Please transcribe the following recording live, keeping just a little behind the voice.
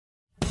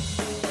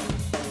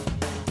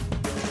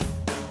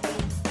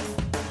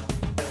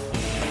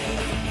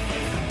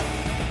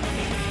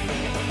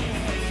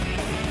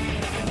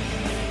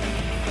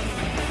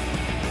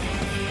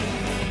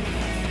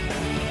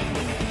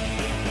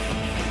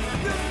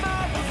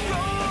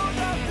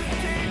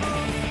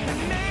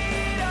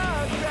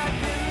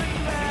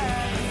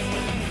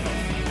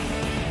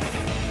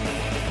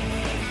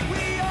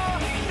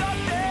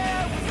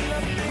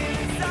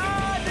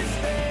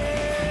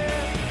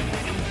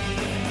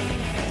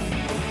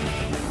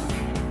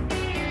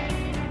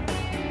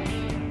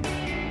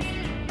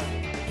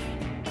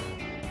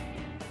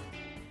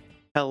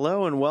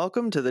Hello and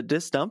welcome to the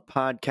Disdump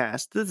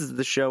Podcast. This is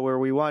the show where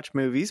we watch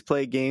movies,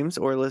 play games,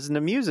 or listen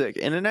to music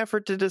in an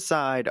effort to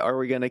decide, are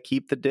we going to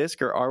keep the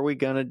disc or are we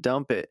going to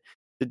dump it?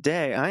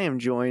 Today, I am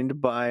joined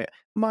by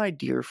my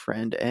dear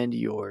friend and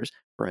yours,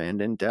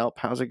 Brandon Delp.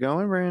 How's it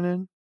going,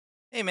 Brandon?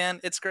 Hey man,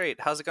 it's great.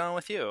 How's it going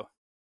with you?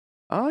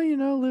 Oh,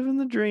 living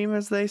the dream,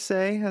 as they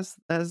say,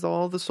 as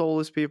all the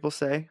soulless people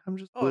say. I'm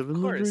just Oh, of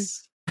living the dream.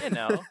 course.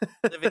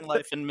 Living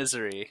life in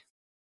misery.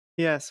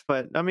 Yes,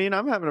 but I mean,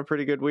 I'm having a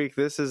pretty good week.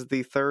 This is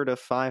the third of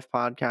 5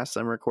 podcasts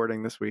I'm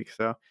recording this week,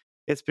 so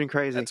it's been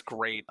crazy. That's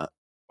great. Wow.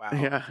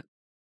 Yeah.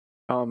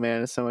 Oh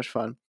man, it's so much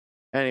fun.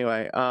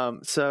 Anyway,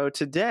 so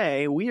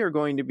today we are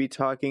going to be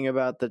talking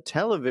about the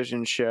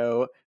television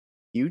show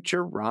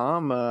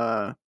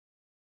Futurama.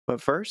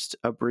 But first,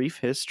 a brief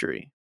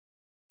history.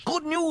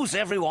 Good news,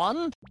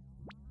 everyone!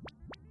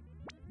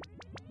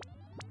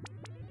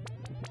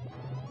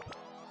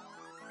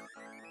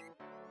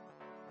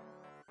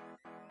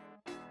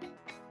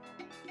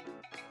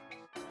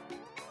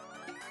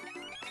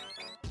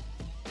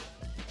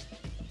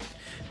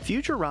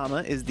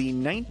 Futurama is the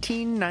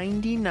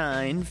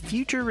 1999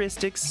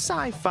 futuristic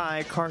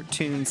sci-fi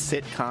cartoon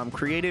sitcom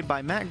created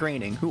by Matt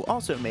Groening, who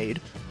also made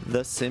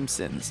The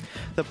Simpsons.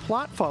 The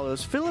plot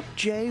follows Philip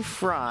J.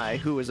 Fry,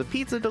 who is a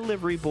pizza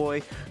delivery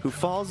boy who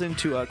falls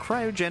into a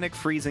cryogenic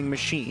freezing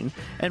machine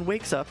and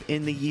wakes up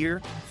in the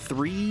year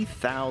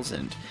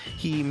 3000.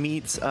 He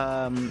meets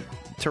Taranga,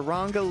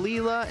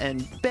 Leela,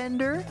 and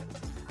Bender.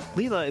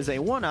 Leela is a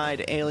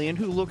one-eyed alien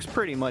who looks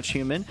pretty much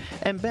human,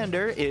 and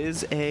Bender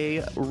is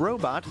a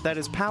robot that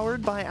is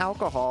powered by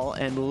alcohol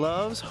and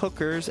loves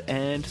hookers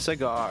and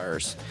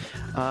cigars.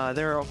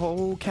 There are a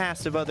whole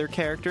cast of other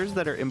characters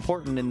that are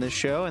important in this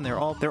show, and they're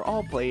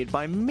all played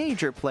by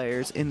major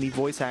players in the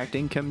voice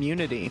acting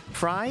community.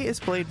 Fry is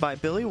played by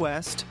Billy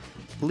West.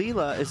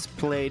 Leela is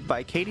played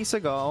by Katie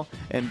Sagal,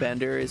 and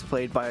Bender is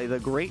played by the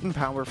great and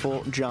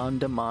powerful John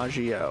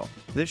DiMaggio.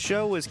 This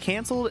show was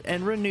canceled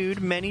and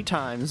renewed many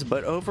times,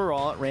 but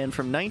overall it ran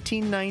from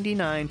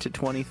 1999 to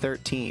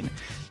 2013.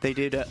 They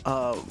did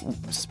a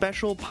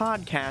special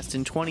podcast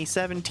in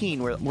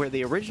 2017 where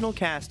the original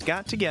cast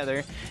got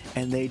together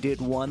and they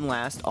did one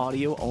last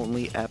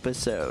audio-only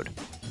episode.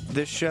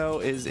 This show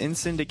is in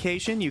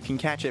syndication. You can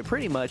catch it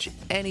pretty much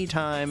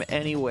anytime,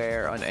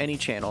 anywhere, on any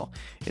channel.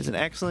 It's an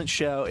excellent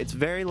show. It's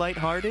very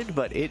lighthearted,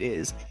 but it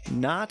is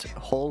not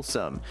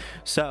wholesome.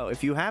 So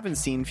if you haven't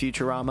seen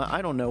Futurama,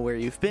 I don't know where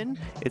you've been.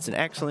 It's an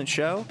excellent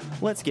show.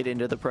 Let's get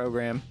into the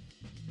program.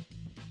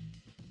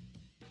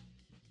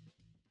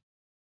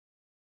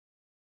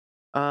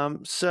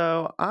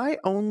 So I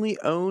only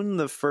own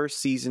the first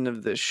season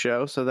of this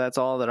show, so that's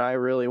all that I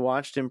really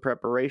watched in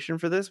preparation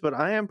for this, but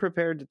I am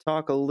prepared to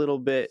talk a little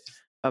bit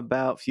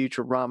about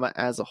Futurama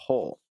as a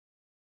whole.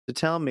 So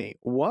tell me,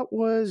 what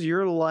was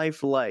your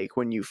life like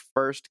when you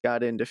first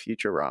got into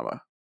Futurama?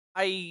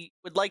 I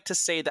would like to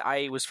say that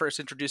I was first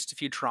introduced to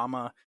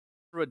Futurama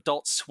through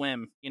Adult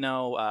Swim,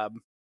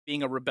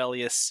 being a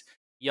rebellious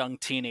young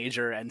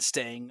teenager and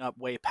staying up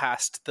way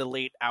past the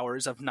late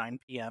hours of 9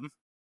 p.m.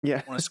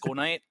 Yeah, on a school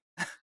night.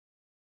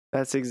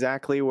 that's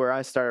exactly where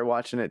I started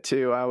watching it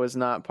too. I was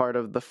not part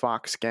of the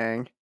Fox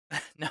gang.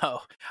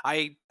 No,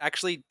 I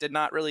actually did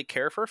not really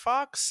care for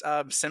Fox.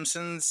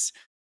 Simpsons,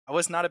 I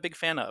was not a big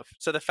fan of.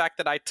 So the fact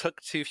that I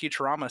took to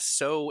Futurama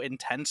so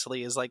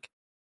intensely is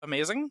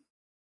amazing.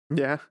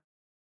 Yeah.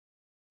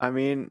 I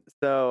mean,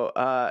 so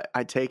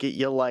I take it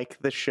you like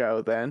the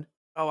show then.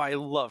 Oh, I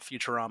love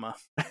Futurama.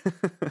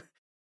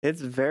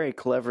 It's very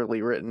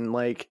cleverly written.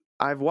 Like,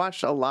 I've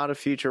watched a lot of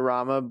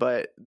Futurama,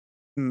 but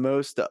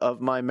most of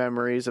my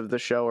memories of the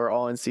show are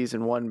all in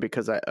season 1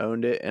 because I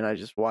owned it and I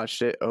just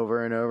watched it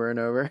over and over and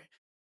over.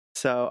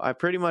 So I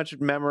pretty much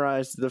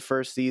memorized the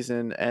first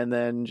season, and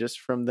then just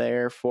from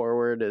there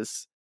forward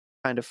is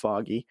kind of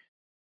foggy.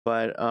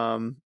 But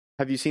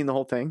have you seen the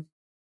whole thing?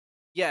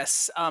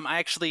 Yes, I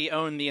actually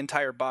own the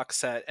entire box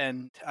set,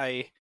 and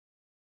the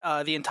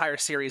entire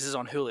series is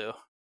on Hulu.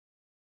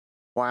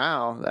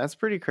 Wow, that's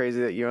pretty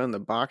crazy that you own the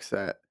box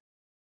set.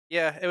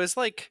 Yeah, it was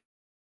like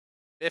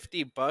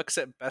 $50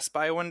 at Best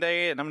Buy one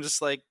day, and I'm just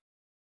like,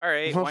 all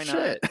right, Well, why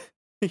shit.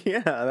 not?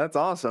 Yeah, that's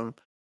awesome.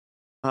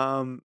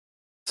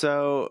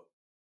 So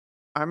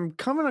I'm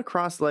coming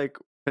across like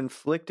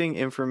conflicting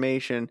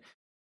information.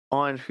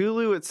 On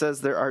Hulu, it says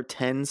there are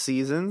 10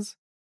 seasons,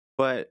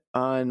 but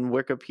on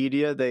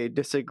Wikipedia, they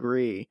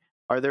disagree.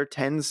 Are there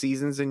 10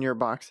 seasons in your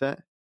box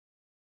set?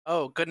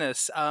 Oh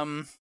goodness,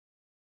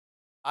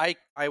 I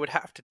would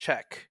have to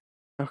check.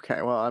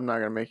 Okay, well, I'm not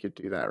going to make you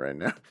do that right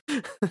now.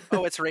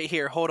 Oh, it's right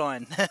here. Hold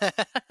on.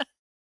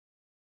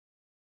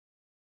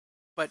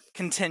 But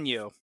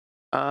continue.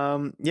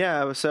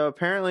 Yeah, so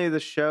apparently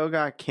the show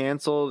got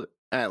canceled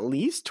at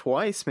least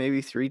twice,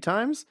 maybe 3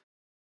 times,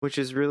 which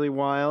is really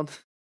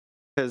wild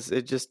because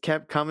it just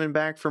kept coming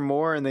back for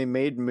more and they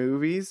made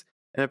movies.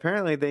 And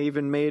apparently they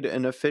even made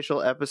an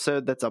official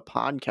episode that's a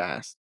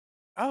podcast.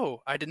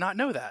 Oh, I did not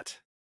know that.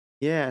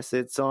 Yes,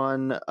 it's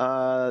on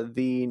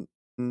the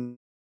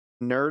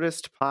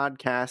Nerdist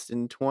podcast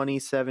in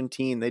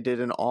 2017. They did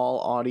an all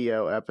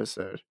audio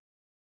episode.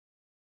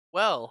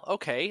 Well,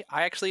 okay.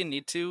 I actually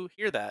need to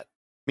hear that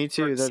Me or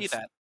too. see That's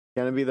that.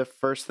 gonna be the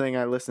first thing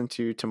I listen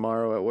to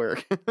tomorrow at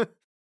work.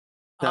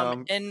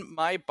 Um, In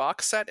my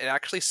box set, it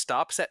actually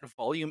stops at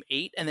volume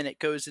 8, and then it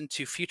goes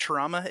into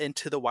Futurama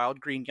Into the Wild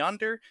Green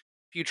Yonder,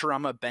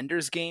 Futurama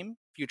Bender's Game,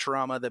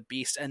 Futurama The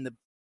Beast and the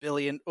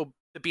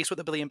Beast with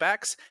a Billion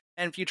Backs,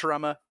 and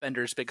Futurama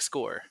Bender's Big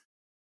Score.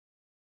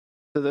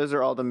 so those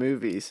are all the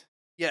movies.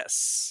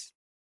 Yes.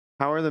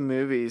 How are the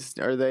movies?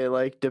 Are they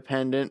like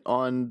dependent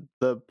on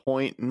the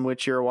point in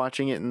which you're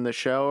watching it in the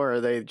show, or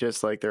are they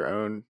just like their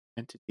own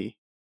entity?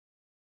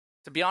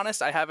 To be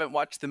honest, I haven't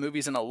watched the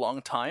movies in a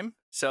long time,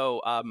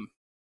 so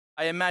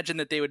I imagine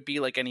that they would be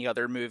like any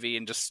other movie,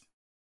 and just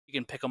you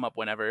can pick them up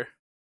whenever.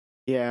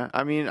 Yeah,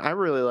 I mean, I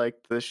really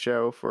liked this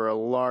show for a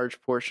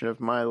large portion of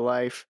my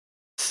life,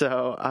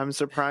 so I'm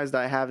surprised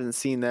I haven't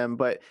seen them.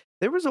 But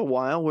there was a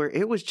while where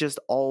it was just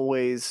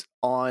always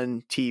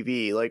on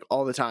TV, like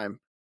all the time.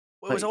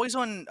 It was Like, always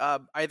on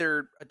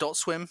either Adult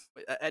Swim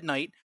at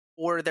night,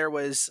 or there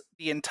was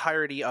the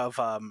entirety of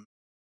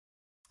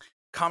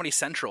Comedy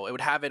Central. It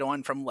would have it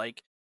on from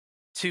like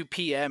 2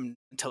 p.m.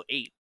 until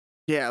 8.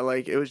 yeah,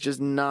 like it was just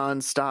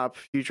nonstop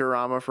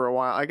Futurama for a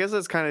while. I guess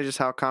that's kind of just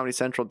how Comedy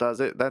Central does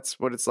it. That's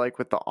what it's like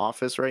with The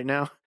Office right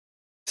now.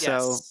 So,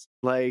 Yes.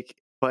 like,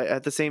 but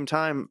at the same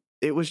time,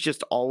 it was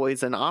just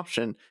always an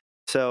option.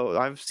 So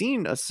I've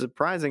seen a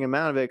surprising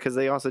amount of it because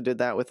they also did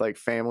that with like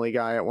Family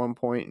Guy at one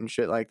point and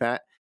shit like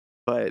that.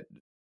 But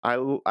I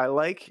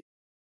like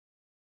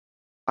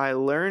I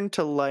learned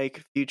to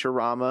like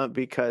Futurama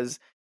because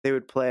they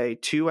would play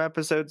 2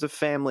 episodes of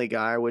Family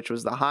Guy, which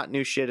was the hot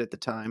new shit at the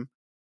time,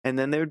 and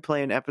then they would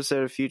play an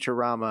episode of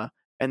Futurama,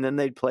 and then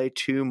they'd play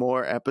 2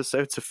 more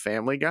episodes of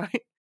Family Guy.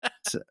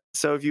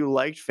 So if you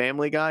liked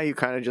Family Guy, you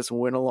kind of just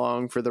went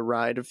along for the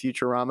ride of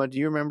Futurama. Do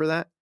you remember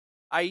that?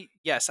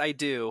 Yes, I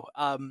do.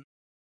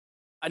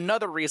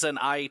 Another reason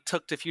I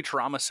took to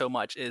Futurama so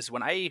much is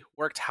when I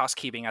worked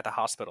housekeeping at the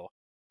hospital.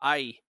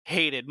 I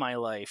hated my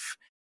life,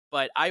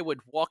 but I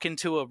would walk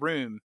into a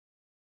room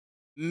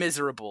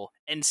miserable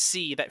and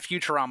see that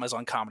Futurama's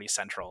on Comedy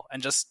Central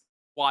and just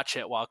watch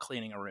it while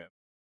cleaning a room.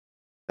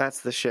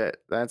 That's the shit.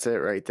 That's it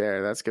right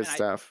there. That's good And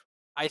stuff.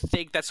 I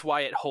think that's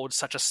why it holds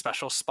such a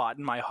special spot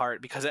in my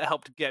heart, because it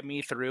helped get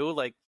me through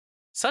like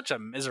such a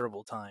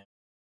miserable time.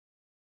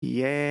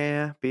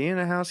 Yeah, being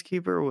a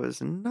housekeeper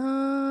was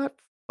not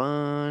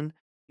fun,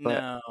 but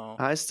No.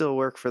 I still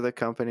work for the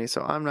company,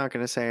 so I'm not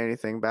going to say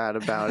anything bad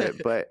about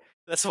it. But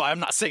That's why I'm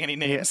not saying any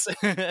names.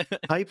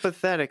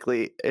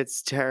 hypothetically,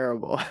 it's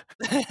terrible.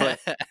 But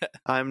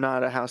I'm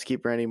not a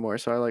housekeeper anymore,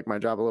 so I like my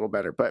job a little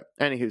better. But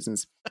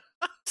anywho's,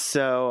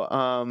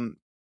 so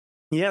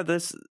yeah,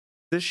 this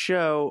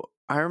show,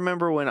 I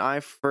remember when I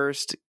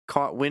first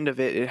caught wind of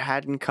it, it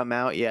hadn't come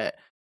out yet.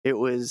 It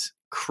was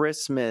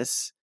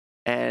Christmas,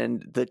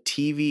 and the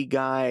TV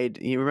guide,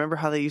 you remember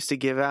how they used to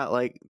give out,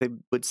 like, they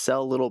would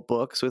sell little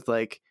books with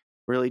like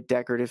really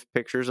decorative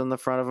pictures on the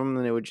front of them,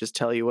 and it would just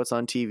tell you what's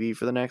on TV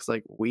for the next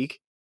like week.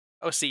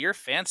 Oh, see, you're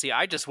fancy.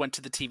 I just went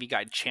to the TV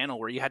Guide channel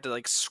where you had to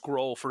like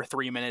scroll for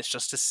 3 minutes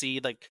just to see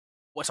like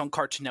what's on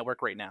Cartoon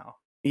Network right now.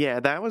 Yeah,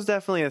 that was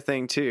definitely a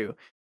thing too.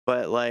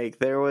 But like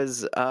there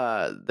was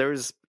a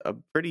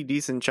pretty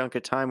decent chunk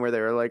of time where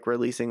they were like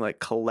releasing like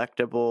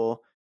collectible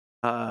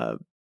uh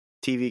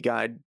TV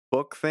guide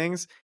book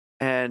things,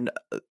 and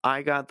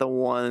I got the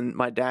one,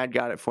 my dad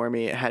got it for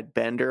me. It had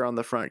Bender on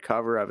the front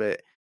cover of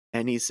it,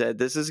 and he said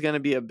this is going to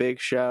be a big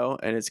show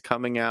and it's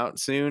coming out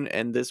soon,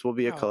 and this will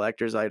be a Oh.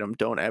 collector's item.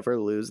 Don't ever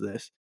lose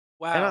this.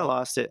 Wow. And I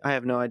lost it. I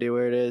have no idea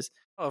where it is.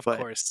 Oh, of but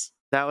course.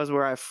 that was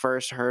where I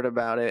first heard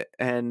about it,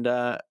 and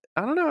I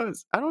don't know.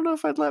 I don't know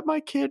if I'd let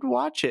my kid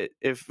watch it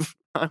if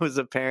I was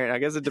a parent. I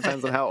guess it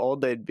depends on how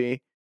old they'd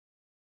be.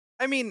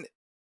 I mean,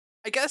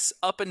 I guess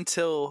up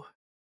until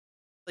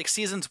like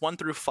seasons 1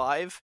 through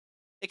 5,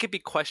 it could be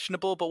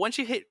questionable, but once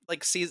you hit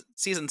like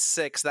season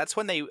 6, that's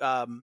when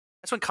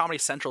that's when Comedy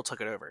Central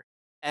took it over,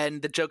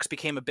 and the jokes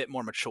became a bit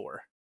more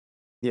mature.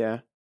 Yeah,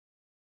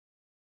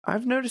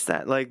 I've noticed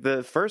that. Like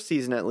the first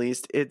season, at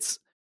least, it's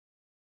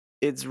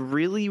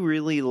really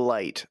really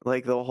light.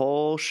 Like the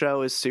whole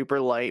show is super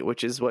light,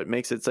 which is what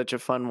makes it such a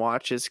fun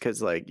watch, is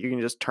because like you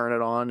can just turn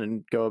it on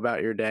and go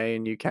about your day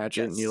and you catch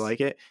it and you Yes.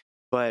 like it.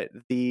 But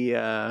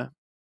the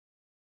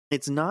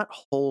it's not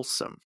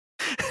wholesome.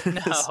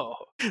 No.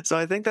 So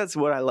I think that's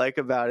what I like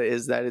about it,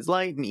 is that it's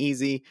light and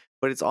easy,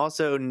 but it's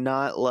also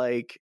not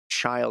like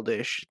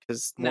childish,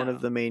 because one No.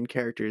 of the main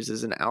characters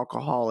is an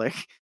alcoholic.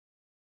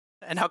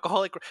 An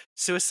alcoholic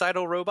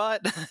suicidal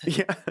robot.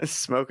 Yeah,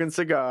 smoking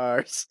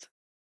cigars.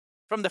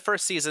 From the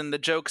first season, the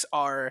jokes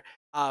are,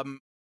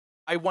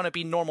 I want to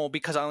be normal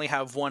because I only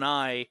have one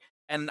eye,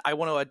 and I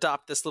want to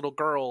adopt this little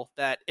girl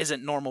that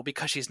isn't normal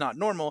because she's not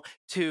normal,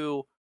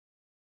 to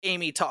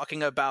Amy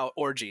talking about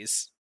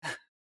orgies.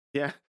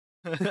 Yeah.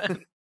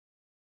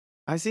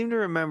 I seem to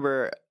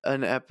remember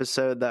an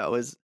episode that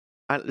was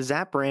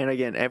Zap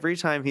Brannigan. Every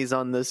time he's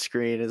on the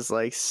screen is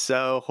like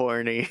so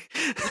horny.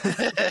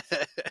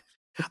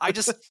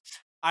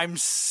 I'm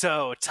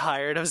so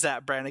tired of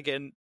Zap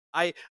Brannigan.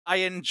 I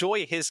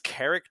enjoy his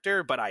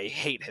character, but I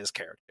hate his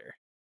character.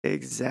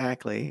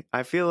 Exactly.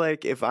 I feel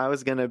like if I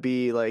was gonna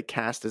be like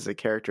cast as a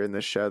character in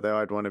this show, though,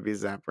 I'd want to be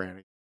Zap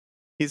Brannigan.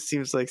 He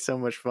seems like so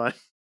much fun.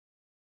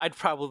 I'd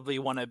probably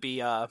want to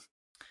be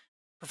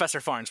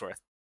Professor Farnsworth.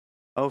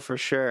 Oh, for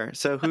sure.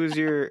 So who's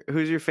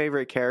your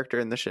favorite character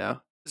in the show?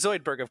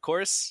 Zoidberg, of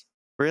course.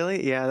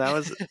 Really?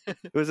 Yeah,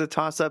 it was a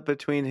toss up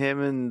between him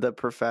and the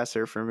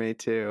professor for me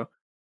too.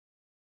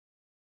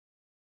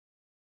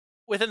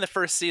 Within the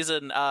first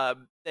season,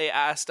 they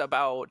asked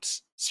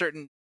about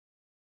certain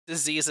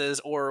diseases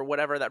or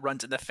whatever that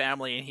runs in the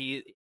family,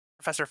 and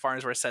Professor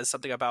Farnsworth says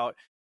something about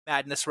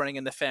madness running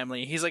in the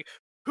family. He's like,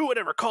 "Who would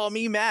ever call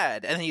me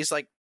mad?" And he's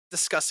like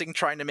discussing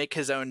trying to make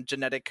his own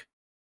genetic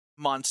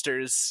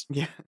monsters.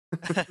 Yeah.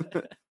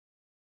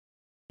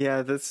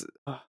 Yeah,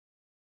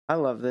 I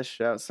love this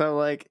show. So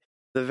like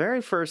the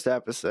very first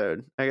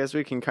episode, I guess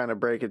we can kind of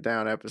break it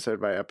down episode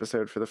by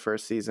episode for the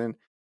first season.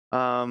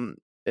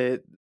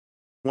 It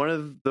one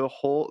of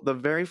the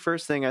very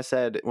first thing I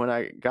said when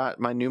I got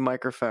my new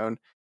microphone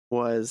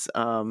was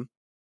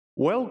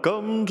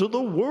welcome to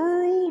the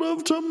world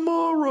of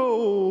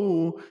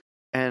tomorrow.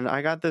 And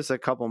I got this a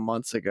couple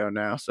months ago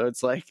now, so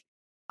it's like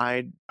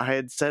I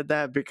had said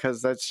that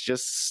because that's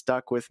just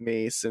stuck with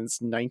me since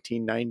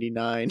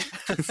 1999.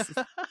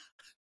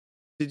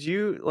 Did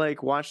you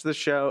like watch the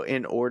show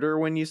in order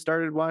when you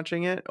started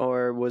watching it,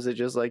 or was it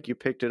just like you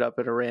picked it up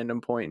at a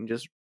random point and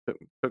just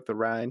took the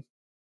ride?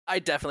 I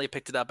definitely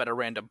picked it up at a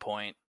random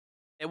point.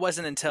 It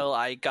wasn't until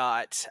I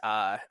got,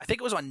 I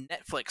think it was on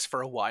Netflix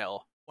for a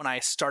while when I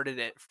started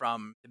it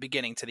from the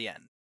beginning to the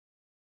end.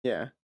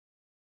 Yeah.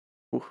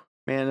 Ooh,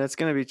 man, that's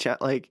gonna be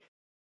like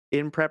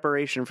in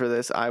preparation for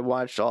this. I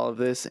watched all of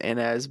this in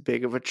as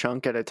big of a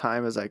chunk at a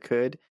time as I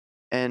could.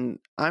 And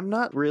I'm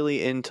not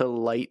really into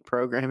light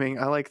programming.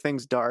 I like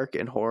things dark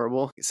and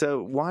horrible.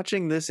 So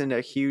watching this in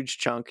a huge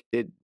chunk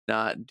did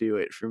not do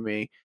it for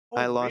me. Oh,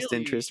 I lost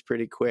really? interest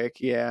pretty quick.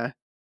 Yeah.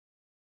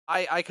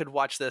 I could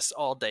watch this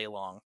all day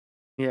long.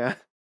 Yeah.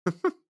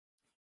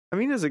 I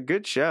mean, it's a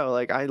good show.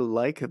 Like, I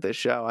like the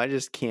show. I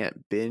just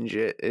can't binge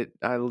it.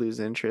 I lose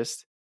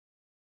interest.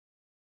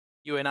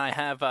 You and I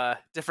have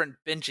different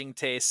binging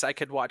tastes. I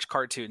could watch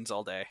cartoons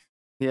all day.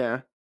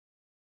 Yeah.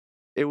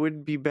 It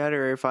would be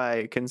better if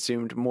I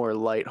consumed more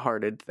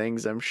lighthearted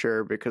things, I'm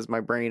sure, because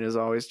my brain is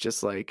always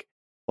just like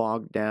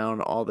bogged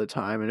down all the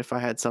time. And if I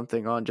had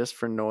something on just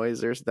for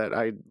noise or that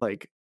I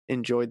like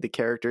enjoyed the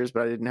characters,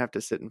 but I didn't have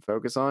to sit and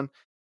focus on,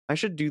 I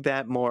should do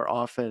that more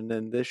often,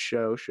 and this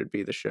show should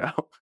be the show.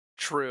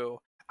 True.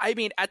 I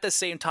mean, at the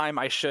same time,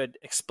 I should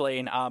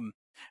explain.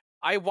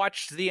 I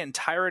watched the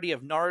entirety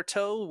of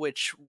Naruto,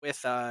 which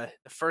with the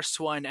first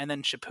one and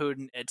then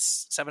Shippuden,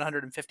 it's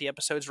 750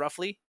 episodes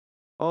roughly.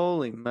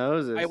 Holy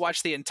Moses. I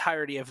watched the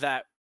entirety of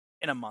that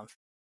in a month.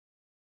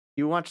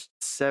 You watched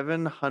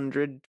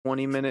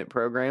 720-minute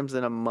programs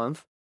in a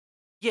month?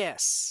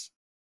 Yes.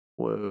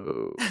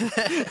 Whoa.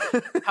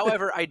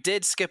 However, I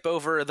did skip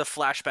over the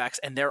flashbacks,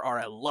 and there are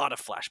a lot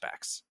of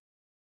flashbacks.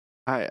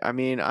 I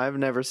mean, I've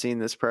never seen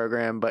this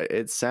program, but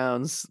it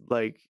sounds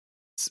like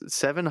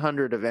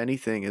 700 of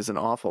anything is an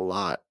awful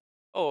lot.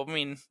 Oh, I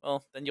mean,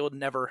 well, then you'll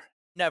never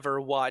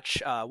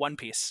watch One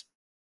Piece.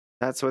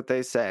 That's what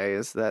they say,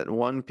 is that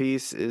One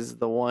Piece is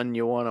the one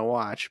you want to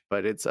watch,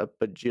 but it's a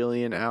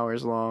bajillion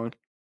hours long.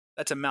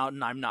 That's a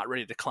mountain I'm not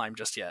ready to climb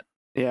just yet.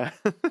 Yeah.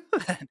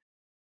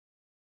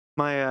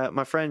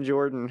 My friend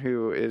Jordan,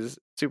 who is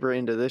super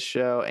into this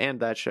show and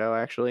that show,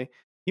 actually,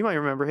 you might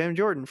remember him,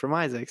 Jordan from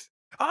Isaacs.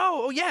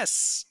 Oh,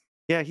 yes.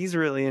 Yeah, he's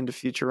really into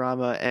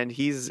Futurama, and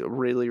he's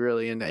really,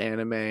 really into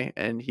anime.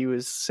 And he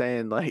was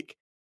saying, like,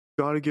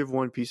 gotta give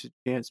One Piece a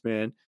chance,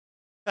 man.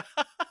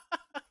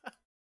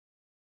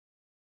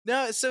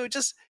 No, so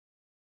just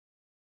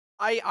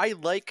I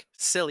like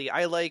silly.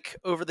 I like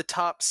over the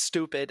top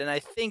stupid, and I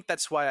think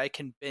that's why I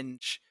can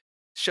binge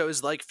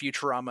shows like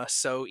Futurama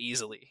so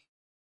easily.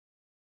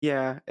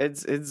 Yeah,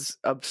 it's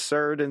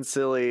absurd and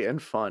silly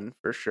and fun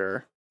for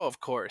sure. Oh, of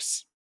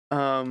course.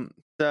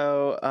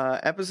 So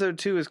episode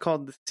 2 is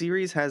called The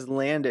Series Has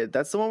Landed.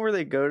 That's the one where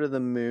they go to the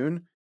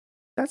moon.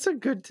 That's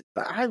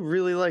I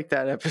really like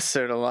that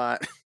episode a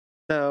lot.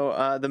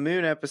 So the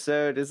moon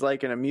episode is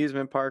like an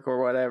amusement park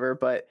or whatever,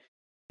 but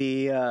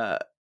the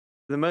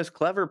most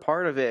clever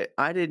part of it,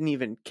 I didn't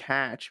even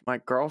catch. My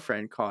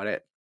girlfriend caught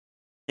it.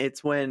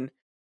 It's when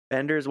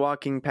Bender's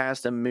walking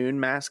past a moon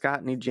mascot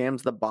and he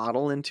jams the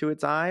bottle into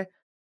its eye.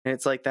 And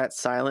it's like that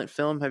silent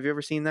film. Have you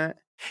ever seen that?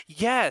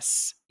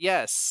 Yes.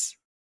 Yeah,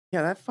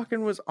 that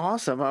fucking was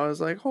awesome. I was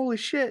like, holy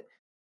shit.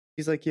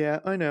 He's like, yeah,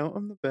 I know.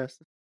 I'm the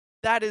best.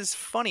 That is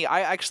funny.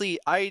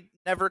 I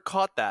never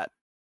caught that.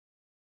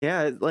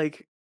 Yeah,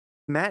 like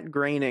Matt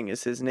Groening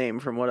is his name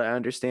from what I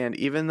understand,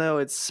 even though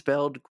it's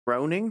spelled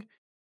groaning.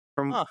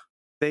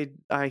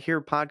 I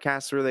hear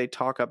podcasts where they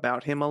talk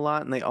about him a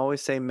lot and they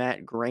always say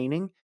Matt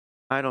Groening.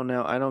 I don't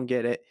know. I don't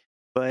get it.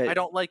 But I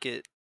don't like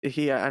it.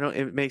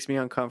 It makes me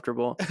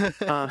uncomfortable.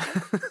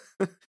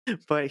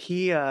 But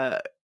he's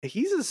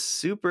a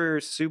super,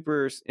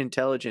 super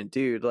intelligent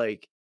dude.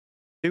 Like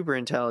super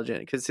intelligent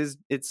because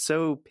it's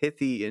so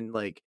pithy and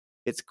like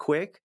it's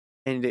quick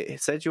and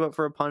it sets you up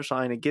for a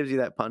punchline. It gives you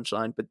that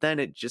punchline, but then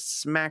it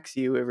just smacks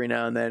you every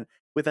now and then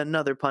with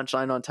another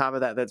punchline on top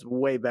of that that's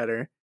way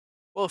better.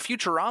 Well,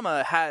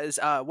 Futurama has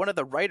one of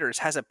the writers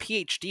has a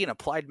PhD in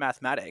applied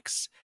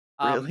mathematics.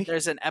 Really?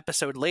 There's an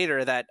episode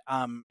later that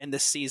in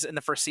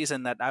the first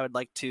season, that I would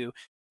like to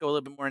go a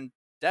little bit more in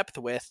depth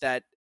with,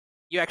 that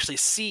you actually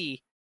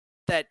see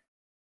that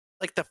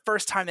like the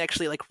first time they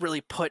actually like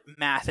really put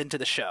math into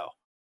the show.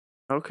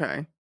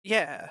 Okay.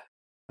 Yeah.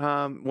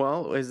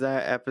 Well, is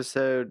that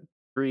episode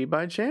 3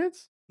 by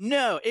chance?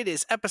 No, it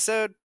is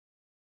episode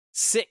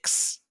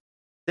 6.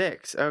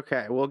 6.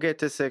 Okay, we'll get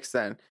to 6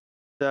 then.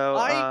 So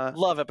I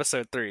love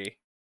episode 3.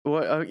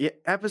 What? Oh, yeah,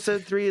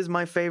 episode 3 is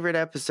my favorite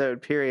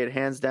episode. Period.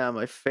 Hands down,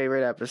 my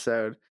favorite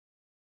episode.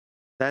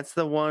 That's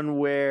the one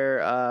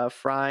where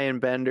Fry and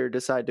Bender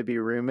decide to be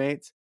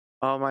roommates.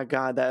 Oh my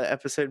god, that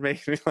episode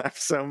makes me laugh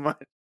so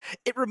much.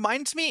 It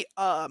reminds me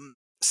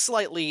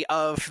slightly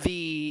of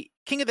the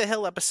King of the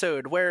Hill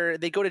episode where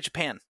they go to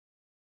Japan.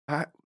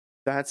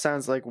 That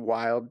sounds like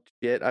wild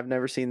shit. I've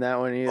never seen that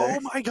one either. Oh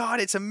my god,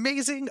 it's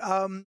amazing.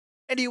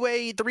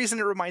 Anyway, the reason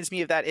it reminds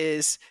me of that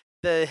is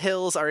the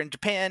Hills are in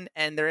Japan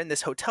and they're in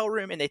this hotel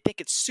room and they think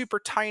it's super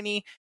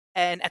tiny,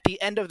 and at the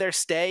end of their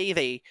stay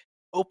they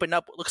open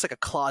up what looks like a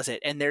closet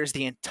and there's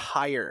the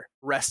entire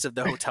rest of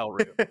the hotel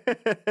room.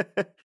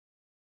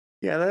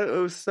 Yeah, that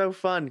was so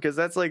fun because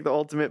that's like the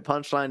ultimate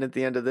punchline at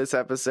the end of this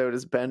episode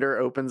is Bender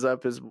opens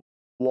up his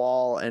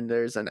wall and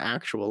there's an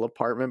actual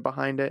apartment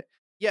behind it.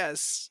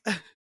 Yes.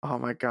 Oh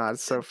my god,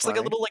 it's so It's funny.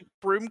 like a little like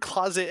broom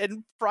closet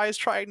and Fry's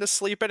trying to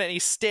sleep in it and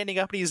he's standing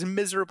up and he's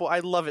miserable. I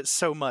love it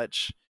so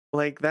much.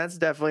 Like that's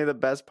definitely the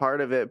best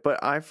part of it,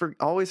 but I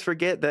always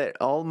forget that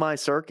All My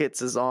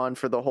Circuits is on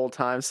for the whole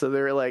time, so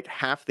they're like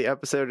half the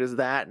episode is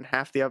that and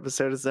half the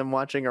episode is them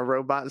watching a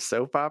robot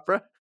soap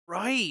opera.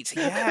 Right,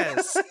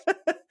 yes.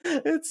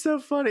 It's so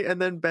funny.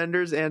 And then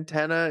Bender's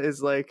antenna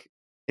is like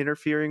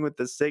interfering with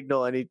the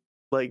signal and he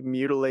like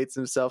mutilates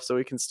himself so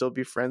he can still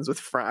be friends with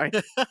Fry.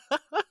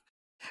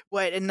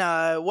 What, and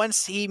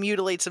once he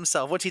mutilates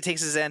himself, once he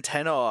takes his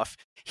antenna off,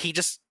 he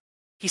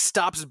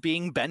stops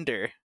being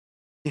Bender.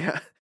 Yeah.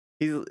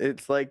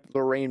 It's like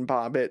Lorraine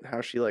Bobbitt,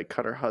 how she like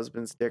cut her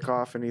husband's dick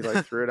off and he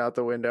like threw it out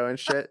the window and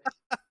shit.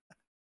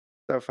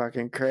 So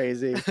fucking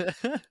crazy.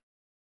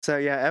 So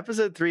yeah,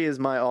 episode 3 is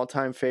my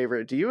all-time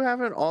favorite. Do you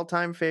have an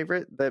all-time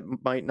favorite that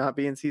might not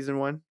be in season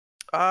 1?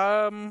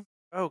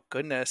 Oh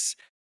goodness.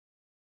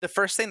 The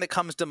first thing that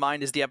comes to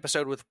mind is the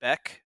episode with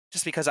Beck,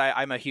 just because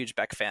I'm a huge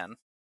Beck fan.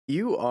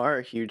 You are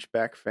a huge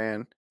Beck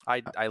fan.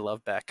 I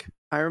love Beck.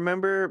 I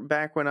remember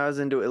back when I was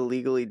into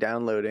illegally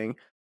downloading,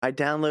 I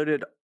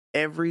downloaded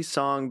every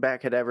song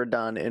Beck had ever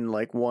done in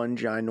like one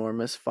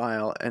ginormous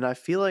file, and I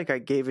feel like I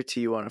gave it to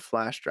you on a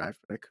flash drive,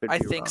 but I could be I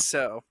think wrong.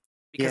 So.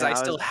 Because Yeah, I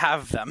still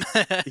have them.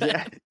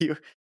 Yeah,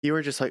 you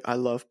were just like, I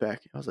love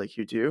Beck. I was like,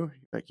 you do? You're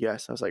like,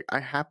 yes. I was like,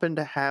 I happen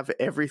to have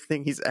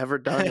everything he's ever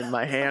done in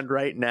my hand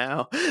right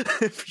now.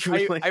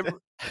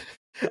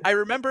 I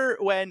remember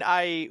when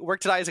I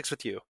worked at Isaac's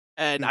with you,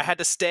 and I had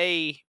to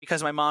stay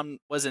because my mom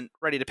wasn't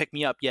ready to pick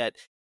me up yet,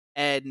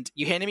 and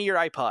you handed me your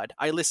iPod.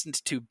 I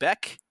listened to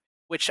Beck,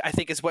 which I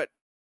think is what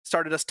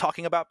started us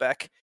talking about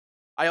Beck.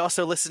 I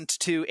also listened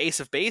to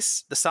Ace of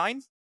Base, The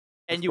Sign,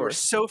 and you were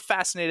so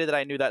fascinated that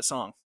I knew that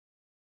song.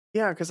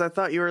 Yeah, because I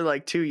thought you were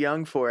like too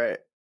young for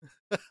it.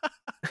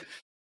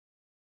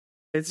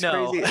 It's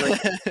crazy.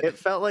 Like, it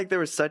felt like there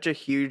was such a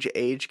huge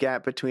age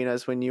gap between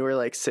us when you were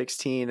like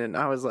 16 and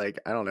I was like,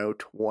 I don't know,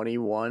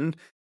 21.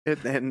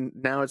 And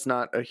now it's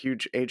not a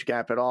huge age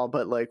gap at all.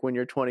 But like when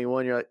you're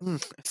 21, you're like,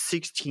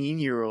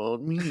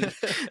 16-year-old me.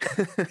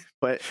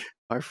 But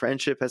our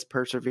friendship has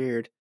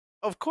persevered.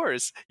 Of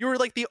course. You were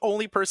like the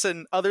only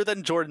person other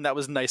than Jordan that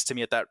was nice to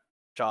me at that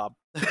job.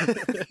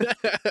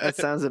 That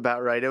sounds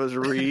about right. It was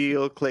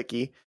real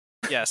clicky.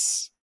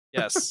 Yes.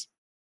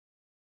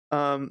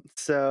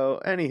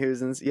 So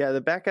anywho's, yeah, the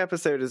Beck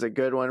episode is a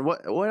good one.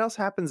 What else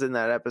happens in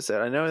that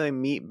episode? I know they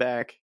meet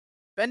Beck.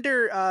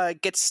 Bender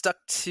gets stuck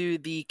to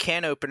the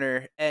can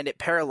opener and it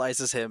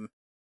paralyzes him.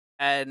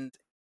 And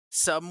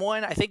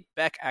someone, I think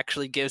Beck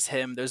actually gives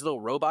him those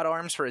little robot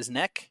arms for his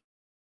neck.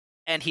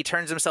 And he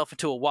turns himself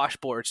into a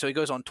washboard, so he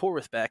goes on tour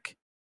with Beck.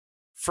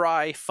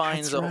 Fry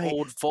finds an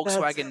old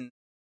Volkswagen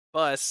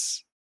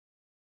bus,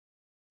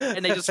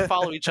 and they just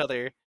follow each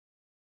other.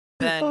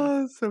 Then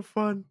that's so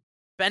fun.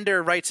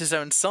 Bender writes his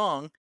own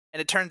song,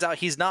 and it turns out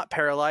he's not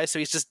paralyzed, so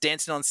he's just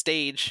dancing on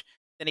stage.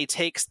 Then he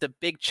takes the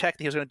big check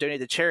that he was going to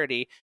donate to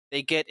charity.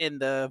 They get in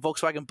the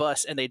Volkswagen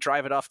bus, and they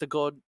drive it off the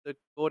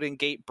Golden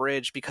Gate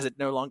Bridge because it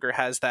no longer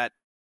has the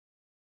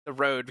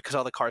road because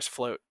all the cars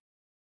float.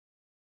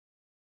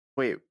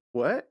 Wait,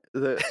 what?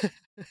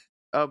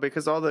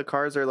 Because all the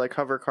cars are like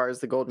hover cars,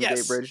 the Golden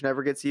Gate Bridge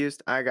never gets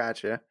used? I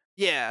gotcha.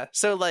 Yeah,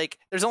 so like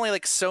there's only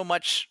like so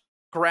much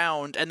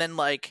ground, and then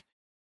like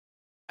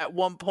at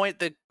one point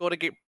the Golden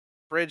Gate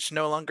Bridge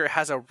no longer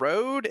has a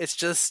road. It's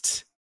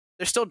just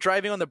they're still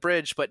driving on the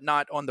bridge but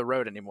not on the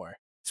road anymore.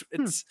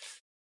 It's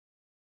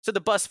So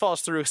the bus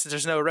falls through since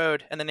there's no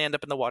road, and then they end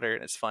up in the water,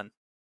 and it's fun.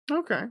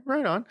 Okay,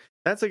 right on.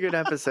 That's a good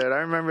episode. I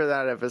remember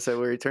that episode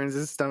where he turns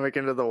his stomach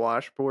into the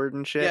washboard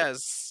and shit.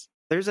 Yes.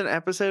 There's an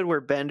episode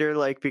where Bender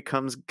like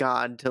becomes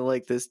god to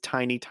like this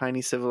tiny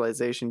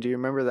civilization. Do you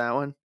remember that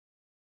one?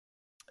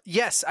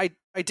 Yes, I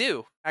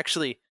do,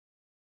 actually.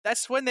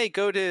 That's when they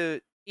go to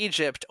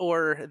Egypt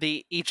or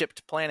the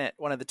Egypt planet,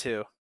 one of the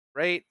two,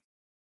 right?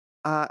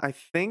 I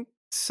think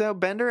so.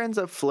 Bender ends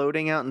up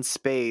floating out in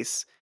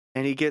space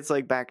and he gets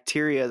like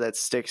bacteria that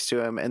sticks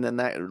to him, and then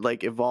that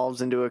like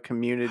evolves into a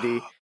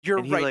community. You're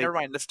And he, right, like- never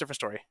mind. That's a different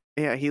story.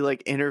 Yeah, he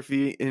like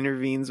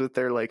intervenes with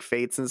their like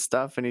fates and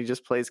stuff, and he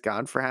just plays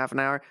God for half an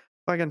hour.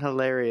 Fucking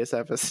hilarious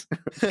episode.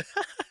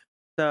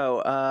 So,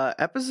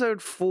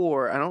 episode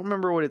 4, I don't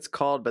remember what it's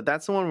called, but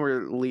that's the one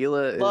where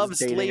Leela is Love's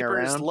dating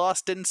Labor's around.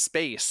 Lost in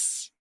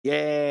Space.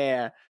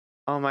 Yeah.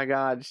 Oh my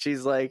god,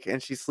 she's like,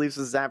 and she sleeps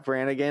with Zap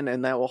Brannigan,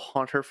 and that will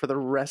haunt her for the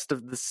rest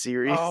of the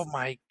series. Oh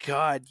my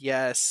god,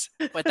 yes.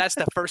 But that's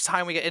the first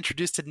time we get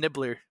introduced to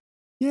Nibbler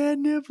Yeah,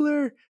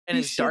 Nibbler. and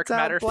He his dark shits out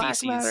matter black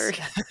feces.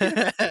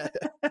 matter.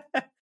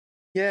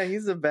 Yeah,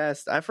 he's the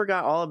best. I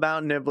forgot all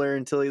about Nibbler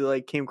until he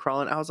like came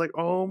crawling. I was like,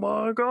 oh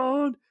my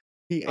god.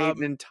 He ate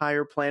an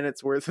entire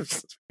planet's worth of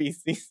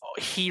species. Oh,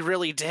 he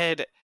really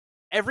did.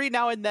 Every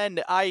now and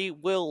then I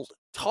will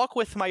talk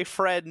with my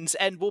friends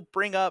and we'll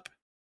bring up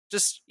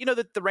just,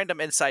 the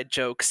random inside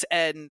jokes.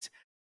 And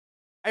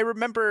I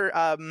remember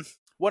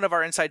one of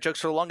our inside jokes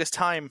for the longest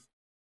time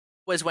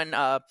was when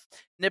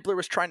Nibbler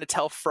was trying to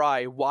tell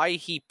Fry why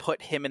he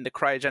put him in the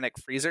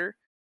cryogenic freezer.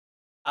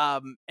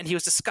 And he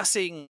was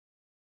discussing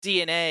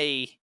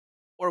DNA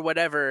or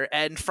whatever.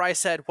 And Fry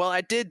said, well,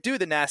 I did do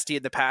the nasty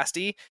and the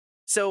pasty.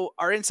 So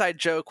our inside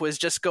joke was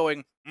just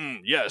going,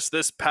 yes,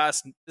 this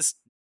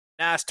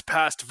nast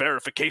passed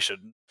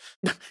verification.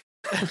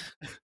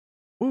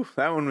 Ooh,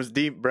 that one was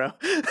deep, bro.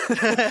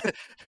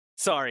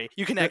 Sorry,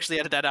 you can actually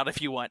edit that out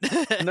if you want.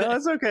 No,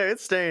 it's okay.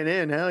 It's staying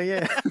in. Hell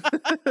yeah.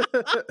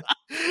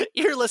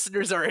 Your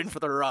listeners are in for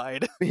the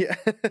ride. Yeah.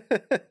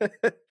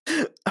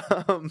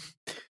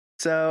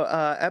 So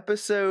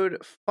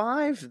episode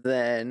 5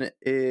 then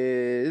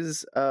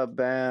is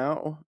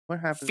about what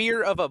happens.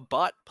 Fear of a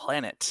Bot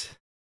Planet,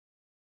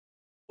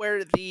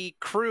 where the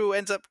crew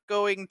ends up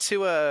going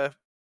to a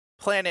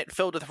planet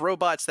filled with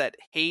robots that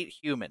hate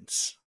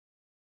humans.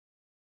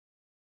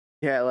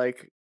 Yeah,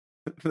 like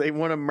they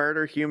want to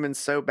murder humans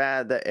so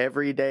bad that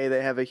every day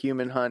they have a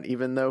human hunt,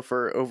 even though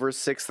for over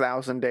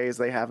 6,000 days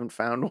they haven't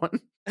found one.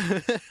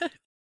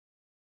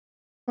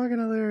 Fucking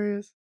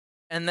hilarious.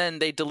 And then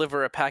they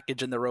deliver a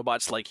package and the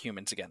robots like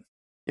humans again.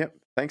 Yep,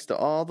 thanks to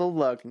all the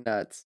lug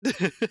nuts.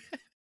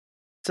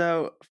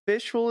 So,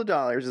 Fistful of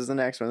Dollars is the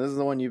next one. This is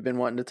the one you've been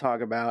wanting to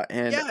talk about,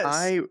 and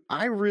Yes.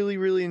 I really,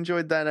 really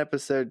enjoyed that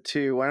episode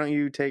too. Why don't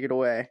you take it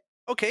away?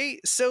 Okay,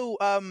 so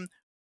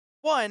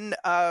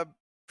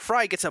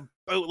Fry gets a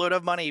boatload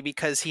of money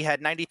because he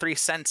had 93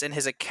 cents in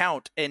his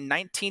account in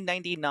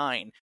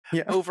 1999.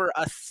 Yeah. Over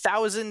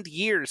 1,000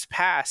 years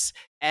pass,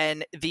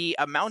 and the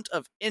amount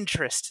of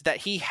interest that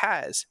he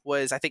has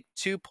was, I think,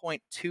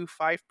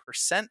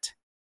 2.25%.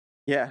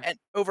 Yeah. And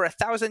over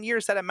 1,000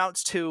 years, that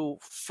amounts to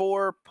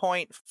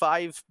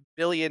 $4.5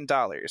 billion.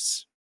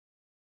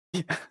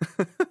 Yeah.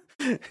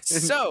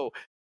 So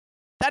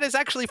that is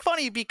actually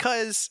funny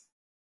because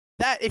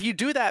that, if you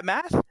do that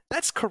math,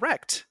 that's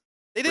correct.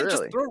 They didn't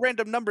Really? just throw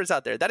random numbers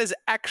out there. That is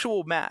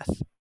actual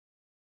math.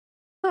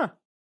 Huh.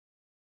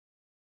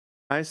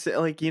 I say,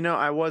 like,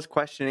 I was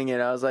questioning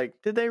it. I was like,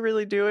 did they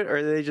really do it, or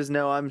did they just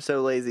know I'm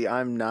so lazy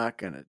I'm not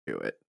gonna do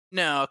it?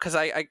 No, because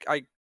I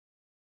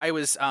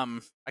was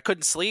I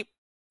couldn't sleep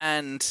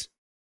and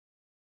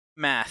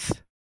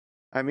math.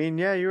 I mean,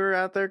 yeah, you were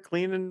out there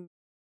cleaning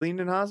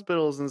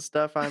hospitals and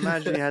stuff. I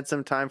imagine you had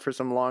some time for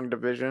some long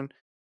division.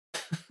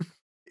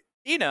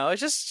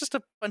 It's just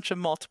a bunch of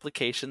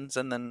multiplications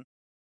and then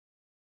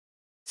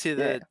to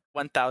the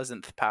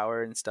 1,000th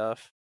power and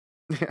stuff.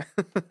 Yeah.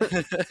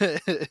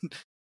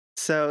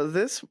 So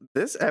this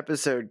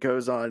episode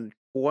goes on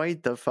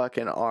quite the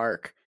fucking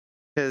arc,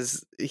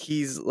 because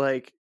he's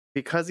like,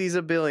 because he's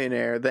a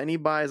billionaire, then he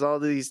buys all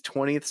these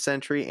 20th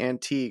century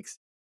antiques,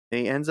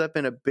 and he ends up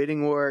in a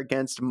bidding war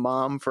against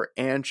Mom for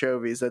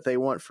anchovies that they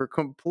want for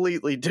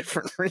completely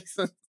different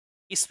reasons.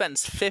 He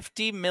spends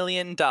 $50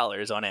 million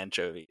on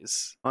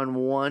anchovies. On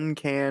one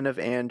can of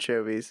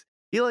anchovies.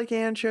 You like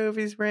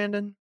anchovies,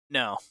 Brandon?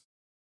 No,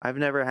 I've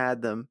never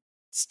had them.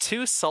 it's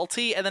too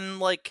salty, and then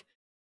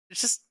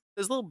it's just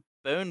those little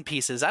bone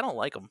pieces. I don't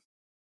like them.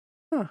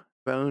 Huh.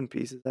 Bone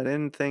pieces. I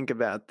didn't think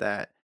about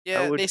that.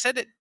 Yeah, would- they said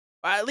it.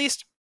 At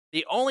least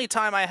the only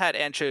time I had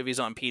anchovies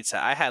on pizza,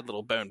 I had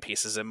little bone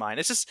pieces in mine.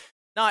 It's just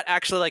not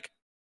actually like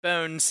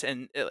bones,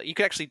 and you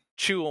could actually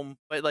chew them,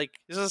 but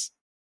it's just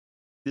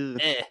Ugh.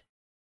 eh.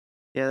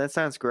 Yeah, that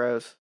sounds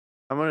gross.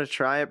 I'm gonna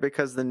try it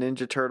because the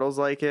Ninja Turtles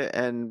like it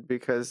and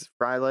because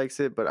Fry likes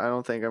it, but I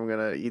don't think I'm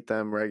gonna eat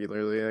them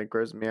regularly. It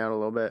grosses me out a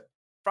little bit.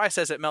 Fry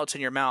says it melts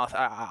in your mouth.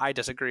 I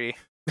disagree.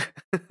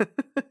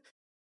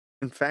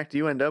 In fact,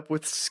 you end up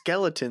with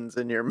skeletons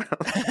in your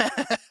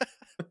mouth.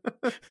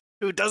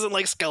 Who who doesn't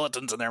like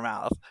skeletons in their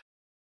mouth?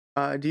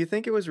 Do you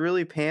think it was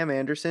really Pam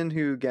Anderson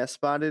who guest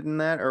spotted in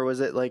that, or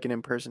was it like an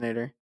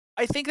impersonator?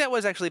 I think that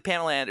was actually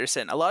Pamela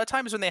Anderson. A lot of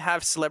times when they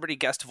have celebrity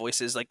guest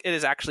voices, like it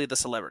is actually the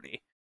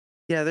celebrity.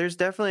 Yeah, there's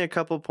definitely a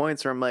couple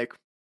points where I'm like,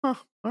 huh,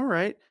 all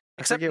right.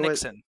 Except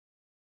Nixon.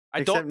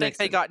 I don't think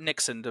they got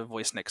Nixon to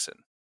voice Nixon.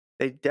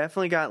 They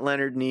definitely got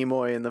Leonard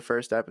Nimoy in the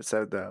first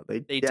episode, though. They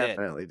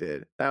definitely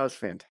did. That was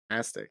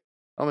fantastic.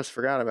 Almost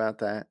forgot about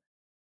that.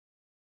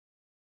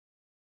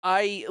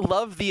 I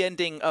love the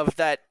ending of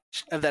that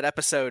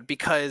episode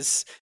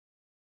because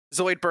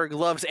Zoidberg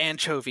loves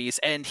anchovies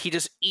and he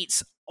just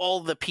eats all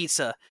the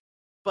pizza.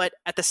 But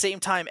at the same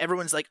time,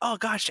 everyone's like, "Oh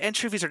gosh,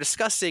 anchovies are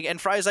disgusting," and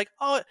Fry's like,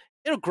 "Oh,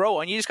 it'll grow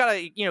on you. Just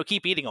gotta,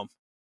 keep eating them."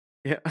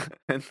 Yeah,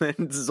 and then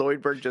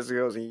Zoidberg just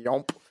goes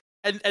yomp,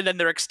 and then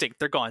they're extinct.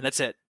 They're gone. That's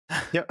it.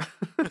 Yep.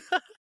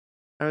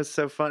 That was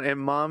so fun. And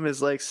Mom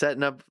is like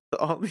setting up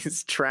all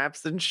these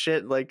traps and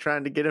shit, like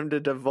trying to get him to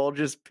divulge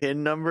his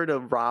PIN number to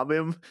rob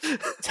him.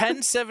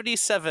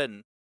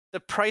 1077, the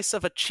price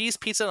of a cheese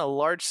pizza and a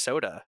large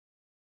soda.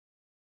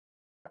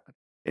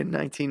 In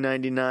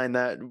 1999,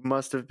 that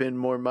must have been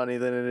more money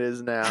than it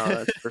is now.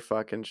 That's for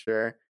fucking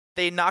sure.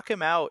 They knock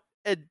him out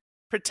and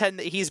pretend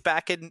that he's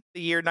back in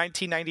the year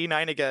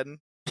 1999 again.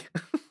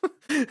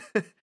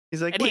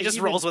 He's like, and he just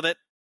rolls with it.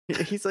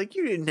 He's like,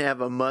 you didn't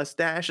have a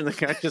mustache, and the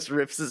guy just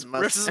rips his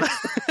mustache.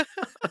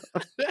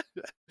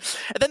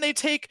 And then they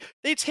take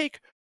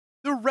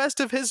the rest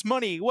of his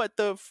money,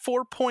 the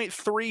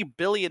 4.3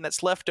 billion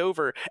that's left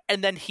over,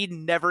 and then he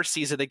never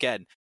sees it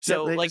again.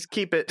 So they just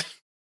keep it.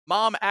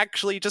 Mom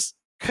actually just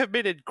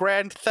committed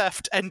grand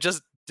theft and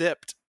just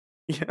dipped.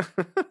 Yeah.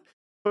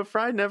 But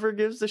Fry never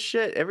gives a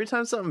shit. Every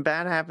time something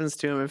bad happens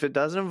to him, if it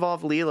doesn't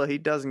involve Leela, he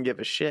doesn't give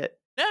a shit.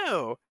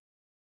 No.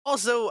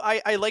 Also,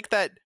 I like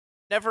that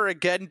never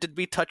again did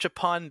we touch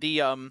upon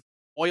the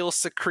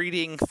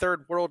oil-secreting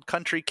third world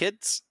country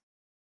kids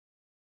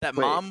that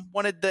Mom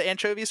wanted the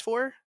anchovies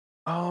for.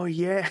 Oh,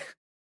 yeah.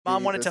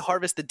 Mom wanted to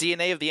harvest the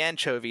DNA of the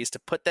anchovies to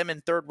put them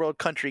in third world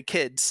country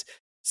kids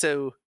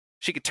so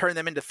she could turn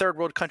them into third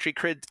world country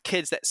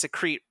kids that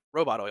secrete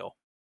robot oil.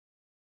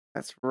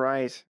 That's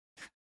right.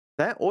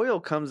 That oil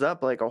comes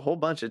up like a whole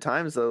bunch of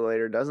times though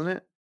later, doesn't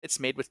it? It's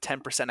made with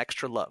 10%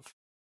 extra love.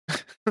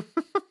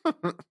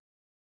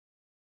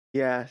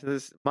 Yeah,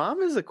 this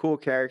Mom is a cool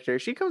character.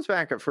 She comes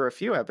back for a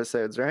few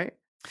episodes, right?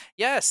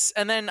 Yes,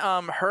 and then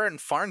her and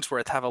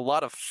Farnsworth have a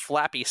lot of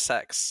flappy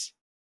sex.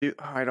 Dude,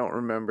 I don't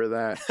remember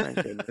that. Thank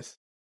goodness.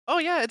 Oh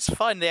yeah, it's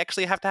fun. They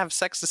actually have to have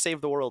sex to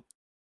save the world.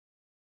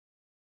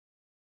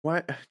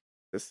 What?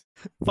 This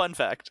fun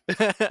fact.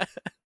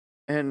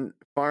 And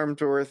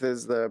Farnsworth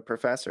is the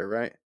professor,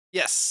 right?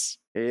 Yes.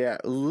 Yeah.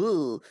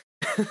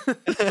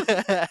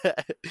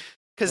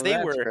 Because they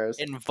were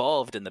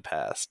involved in the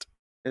past.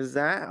 Is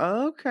that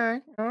okay?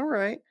 All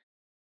right.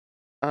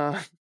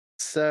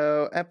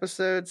 So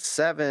episode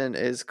 7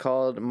 is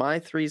called My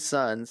Three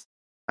Sons.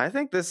 I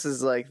think this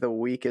is like the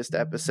weakest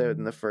episode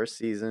in the first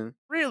season.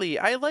 Really?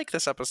 I like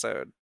this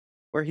episode.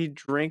 Where he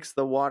drinks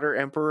the water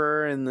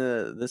emperor in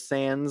the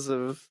sands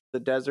of the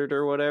desert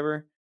or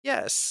whatever.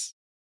 Yes.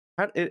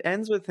 It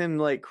ends with him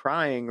like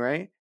crying,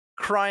 right?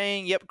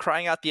 Crying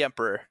out the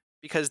emperor.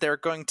 Because they're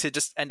going to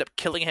just end up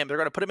killing him. They're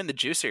going to put him in the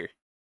juicer.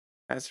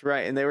 That's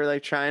right. And they were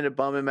like trying to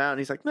bum him out. And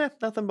he's like, nah,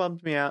 nothing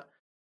bums me out.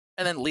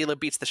 And then Leela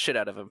beats the shit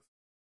out of him.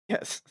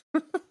 Yes.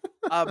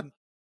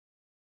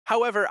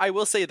 However, I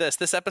will say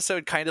this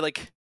episode kind of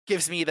like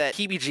gives me that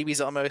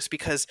heebie-jeebies almost,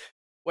 because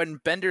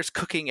when Bender's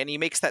cooking and he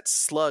makes that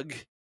slug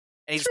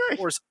and he just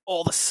pours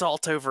all the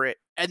salt over it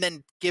and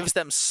then gives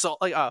them salt,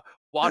 like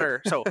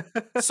water, so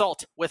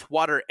salt with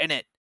water in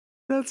it.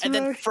 That's and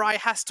then Fry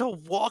has to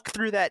walk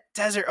through that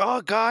desert.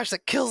 Oh gosh,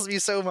 that kills me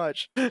so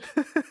much.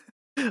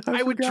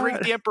 I would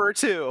drink the Emperor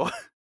too.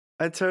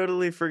 I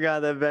totally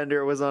forgot that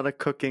Bender was on a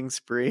cooking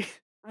spree.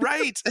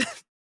 Right.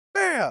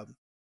 Bam.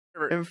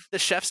 The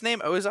chef's name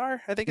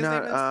Ozar, I think his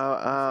name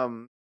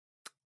is.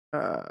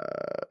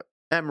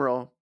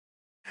 Emerald.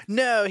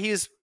 No,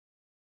 he's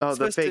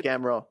the fake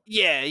Emerald.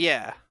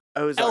 Yeah.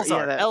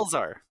 Ozar.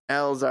 Elzar.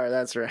 Elzar,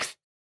 that's right.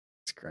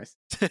 Jesus Christ.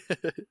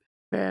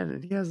 Man,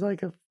 and he has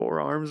like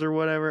 4 arms or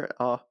whatever.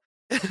 Oh,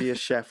 be a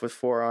chef with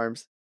 4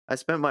 arms. I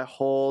spent my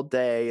whole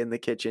day in the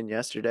kitchen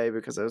yesterday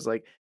because I was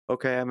like,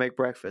 okay, I make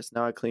breakfast.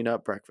 Now I clean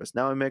up breakfast.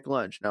 Now I make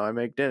lunch. Now I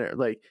make dinner.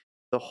 Like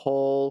the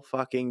whole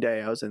fucking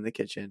day I was in the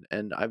kitchen,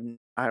 and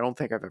I don't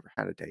think I've ever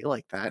had a day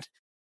like that.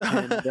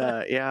 And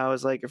yeah, I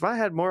was like, if I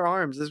had more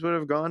arms, this would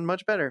have gone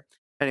much better.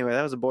 Anyway,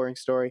 that was a boring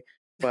story,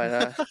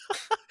 but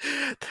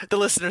the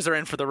listeners are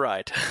in for the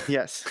ride.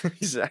 Yes,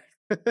 exactly.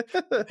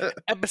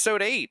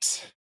 Episode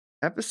 8.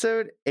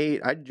 Episode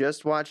 8. I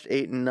just watched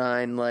 8 and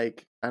 9,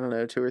 like, I don't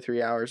know, 2 or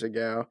 3 hours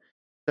ago.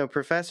 So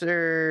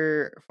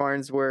Professor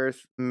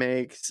Farnsworth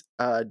makes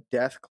a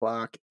death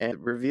clock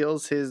and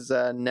reveals his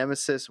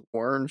nemesis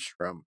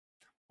Wormstrom.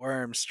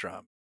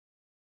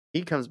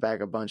 He comes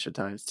back a bunch of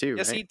times too.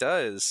 Yes, right? He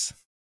does.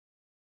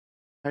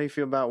 How do you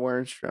feel about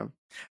Wormstrom?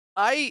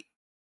 I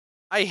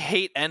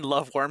hate and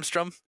love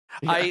Wormstrom.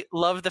 Yeah. I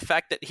love the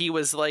fact that he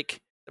was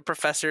like the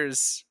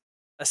professor's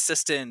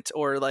assistant,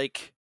 or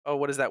like, oh,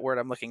 what is that word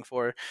I'm looking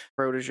for?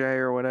 Protege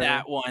or whatever.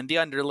 That one, the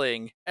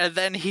underling. And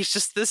then he's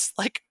just this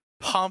like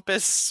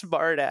pompous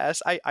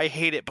smartass. I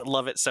hate it but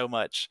love it so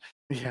much.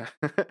 Yeah.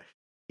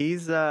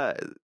 He's a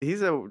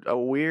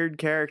weird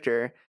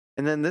character.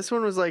 And then this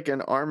one was like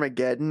an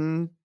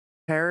Armageddon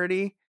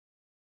parody,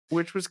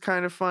 which was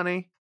kind of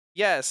funny.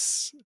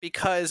 Yes,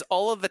 because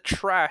all of the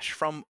trash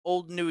from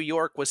old New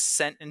York was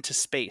sent into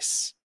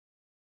space.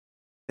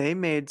 They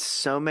made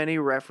so many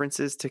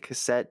references to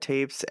cassette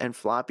tapes and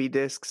floppy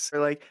disks. They're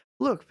like,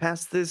 look,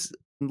 past this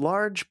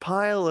large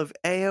pile of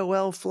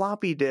AOL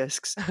floppy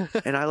disks.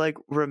 And I like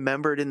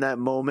remembered in that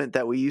moment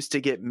that we used to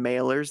get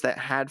mailers that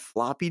had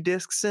floppy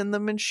disks in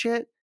them and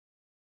shit.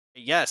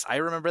 Yes, I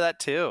remember that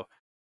too.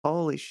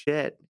 Holy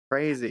shit.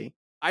 Crazy.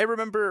 I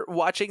remember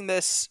watching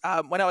this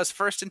when I was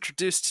first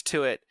introduced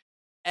to it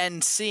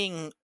and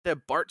seeing the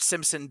Bart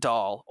Simpson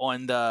doll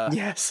on the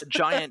Yes.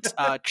 giant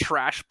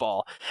trash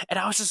ball. And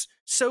I was just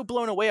so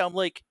blown away. I'm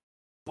like,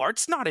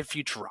 Bart's not in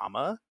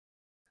Futurama.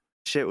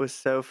 Shit was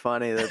so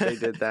funny that they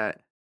did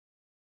that.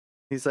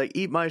 He's like,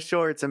 eat my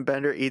shorts, and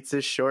Bender eats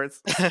his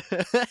shorts.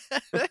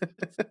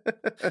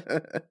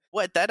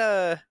 What,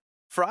 that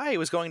Fry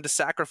was going to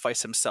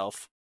sacrifice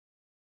himself,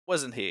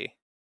 wasn't he?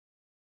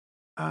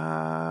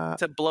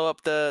 To blow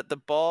up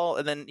the ball,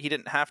 and then he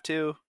didn't have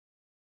to.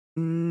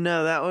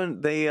 No, that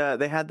one they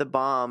had the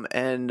bomb,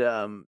 and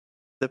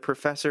the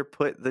professor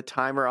put the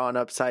timer on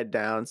upside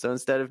down. So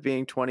instead of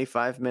being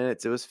 25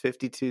 minutes, it was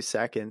 52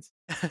 seconds.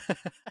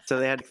 So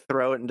they had to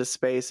throw it into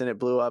space, and it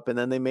blew up. And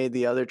then they made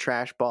the other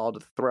trash ball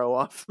to throw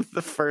off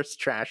the first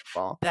trash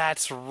ball.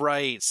 That's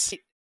right.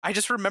 I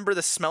just remember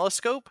the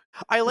smelloscope.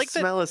 I like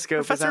that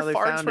Professor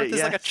Farnsworth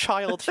is like a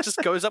child. He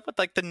just goes up with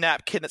like the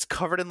napkin that's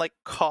covered in like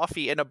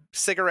coffee and a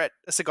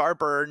cigar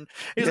burn.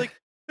 He's like,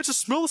 it's a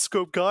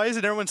smelloscope, guys,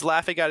 and everyone's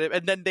laughing at it.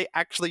 And then they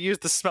actually use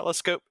the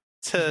smelloscope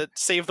to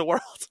save the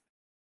world.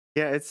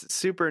 Yeah, it's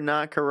super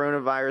not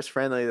coronavirus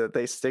friendly that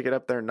they stick it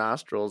up their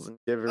nostrils and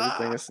give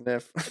everything a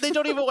sniff. They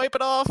don't even wipe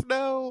it off.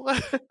 No.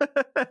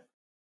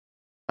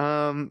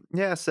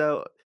 Yeah,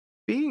 so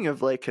speaking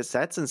of like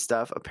cassettes and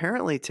stuff,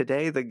 apparently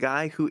today the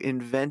guy who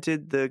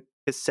invented the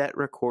cassette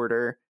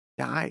recorder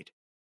died.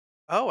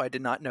 Oh, I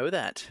did not know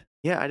that.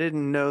 Yeah, I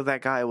didn't know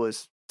that guy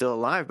was still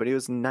alive, but he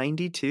was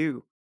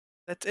 92.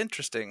 That's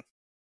interesting.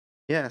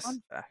 Yes.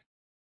 Fun fact.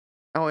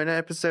 Oh, in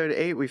episode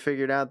 8, we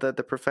figured out that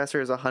the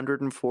professor is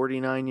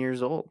 149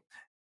 years old.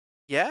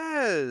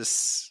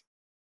 Yes.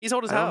 He's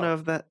old as hell.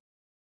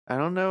 I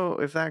don't know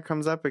if that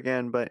comes up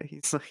again, but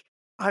he's like,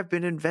 I've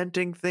been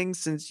inventing things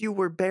since you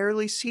were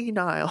barely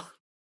senile.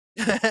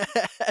 I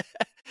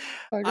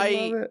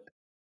love it.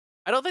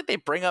 I don't think they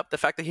bring up the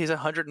fact that he's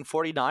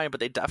 149, but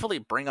they definitely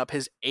bring up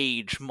his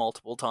age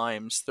multiple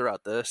times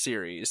throughout the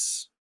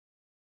series.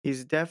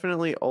 He's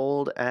definitely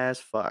old as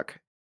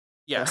fuck.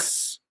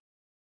 Yes.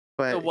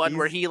 But the one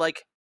where he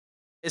like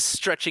is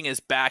stretching his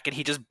back and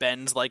he just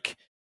bends like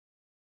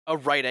a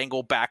right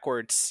angle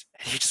backwards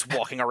and he's just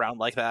walking around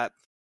like that.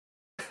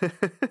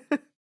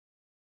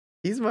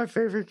 He's my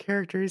favorite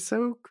character. He's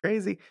so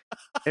crazy.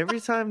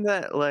 Every time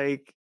that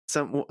like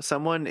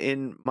someone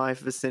in my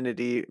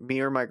vicinity,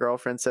 me or my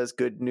girlfriend, says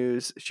good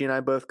news, she and I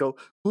both go,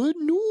 good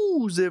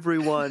news,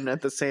 everyone,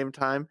 at the same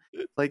time.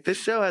 Like, this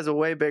show has a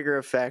way bigger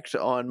effect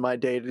on my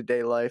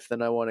day-to-day life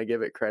than I want to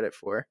give it credit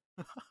for.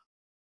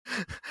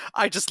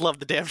 I just love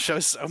the damn show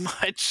so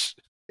much.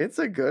 It's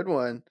a good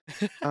one.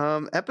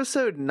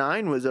 Episode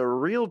 9 was a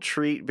real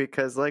treat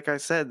because, like I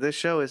said, this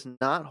show is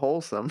not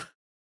wholesome.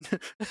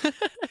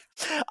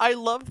 I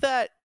love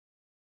that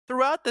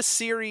throughout the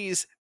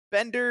series,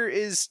 Bender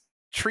is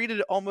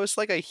treated almost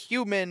like a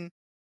human,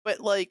 but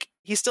like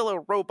he's still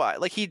a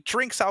robot. Like, he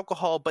drinks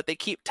alcohol, but they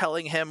keep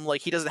telling him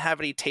like he doesn't have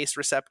any taste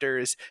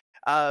receptors,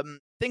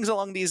 things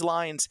along these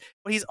lines.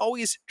 But he's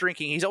always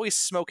drinking, he's always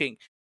smoking,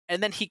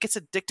 and then he gets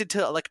addicted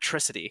to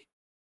electricity.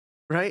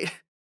 Right?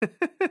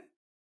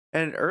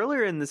 And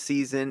earlier in the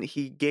season,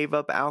 he gave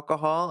up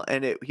alcohol,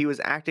 and he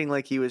was acting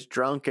like he was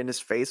drunk, and his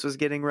face was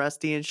getting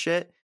rusty and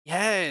shit.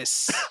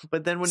 Yes.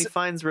 But then when he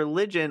finds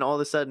religion, all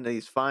of a sudden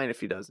he's fine if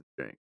he doesn't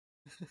drink.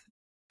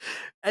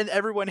 And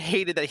everyone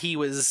hated that he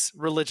was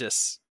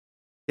religious.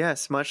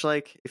 Yes, much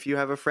like if you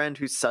have a friend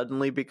who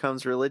suddenly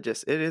becomes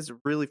religious. It is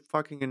really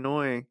fucking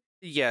annoying.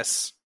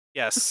 Yes.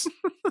 Yes.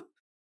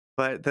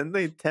 But then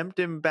they tempt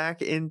him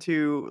back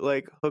into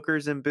like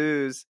hookers and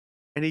booze,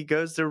 and he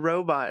goes to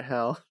robot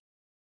hell.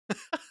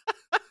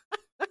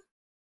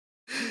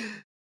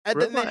 And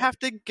then they have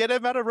to get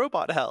him out of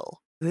robot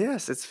hell.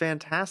 Yes, it's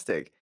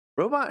fantastic.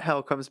 Robot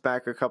hell comes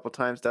back a couple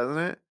times, doesn't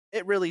it?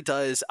 It really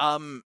does.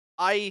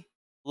 I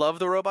love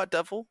the Robot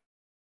Devil.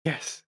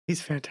 Yes,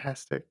 he's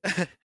fantastic.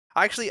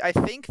 Actually, I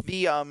think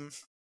the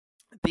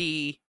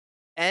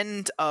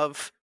end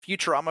of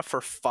Futurama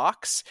for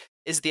Fox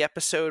is the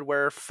episode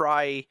where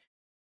Fry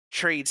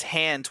trades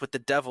hands with the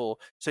devil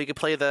so he can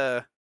play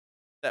that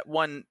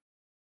one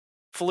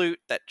flute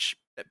that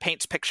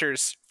paints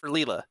pictures for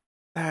Leela.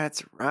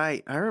 That's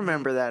right. I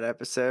remember that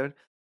episode.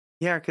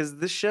 Yeah, because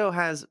this show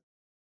has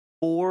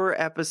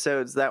 4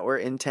 episodes that were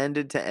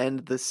intended to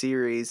end the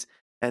series,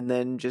 and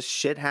then just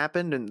shit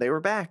happened and they were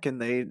back,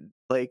 and they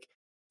like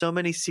so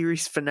many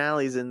series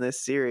finales in this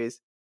series.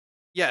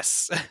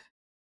 Yes.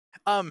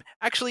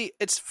 Actually,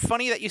 it's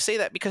funny that you say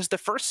that because the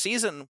first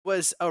season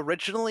was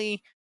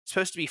originally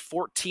supposed to be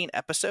 14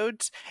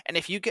 episodes, and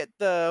if you get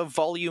the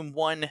volume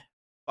 1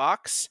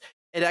 box,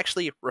 it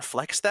actually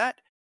reflects that,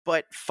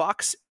 but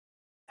Fox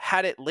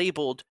had it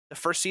labeled the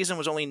first season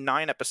was only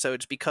 9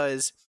 episodes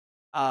because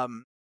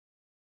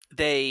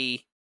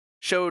they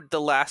showed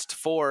the last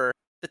 4.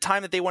 The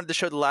time that they wanted to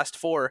show the last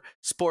 4,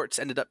 sports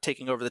ended up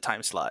taking over the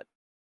time slot.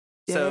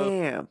 So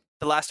Damn.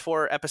 the last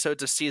 4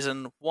 episodes of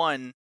season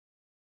 1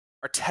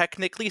 are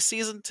technically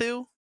season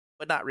 2,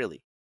 but not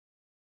really.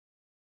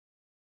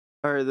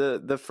 Or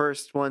the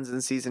first ones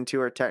in season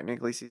 2 are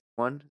technically season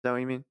 1? Is that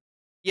what you mean?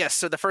 Yes,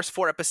 so the first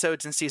 4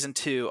 episodes in season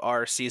 2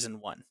 are season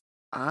 1.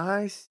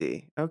 I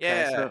see. Okay,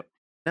 Yeah. so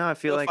now I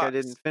feel Go like I Fox.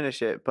 didn't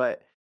finish it,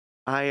 but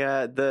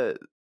I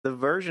the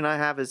version I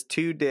have is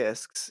 2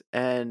 discs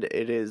and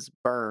it is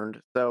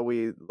burned. So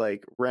we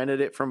like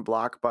rented it from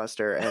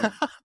Blockbuster and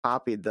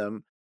copied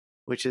them,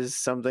 which is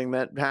something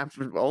that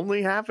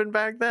only happened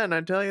back then,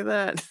 I tell you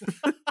that.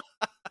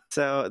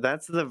 So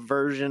that's the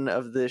version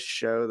of this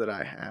show that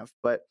I have,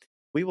 but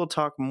we will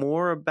talk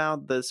more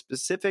about the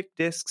specific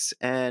discs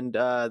and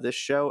the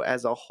show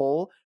as a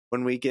whole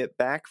when we get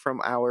back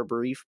from our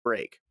brief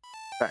break.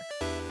 Back.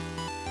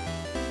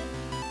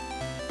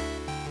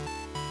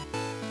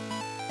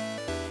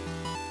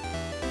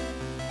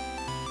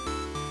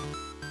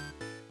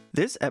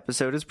 This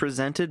episode is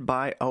presented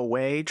by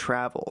Away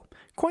Travel.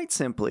 Quite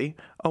simply,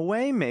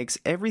 Away makes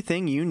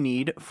everything you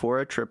need for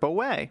a trip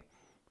away.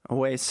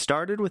 Away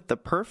started with the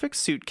perfect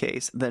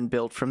suitcase, then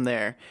built from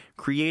there,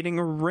 creating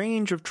a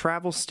range of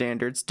travel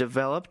standards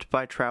developed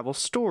by travel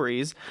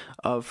stories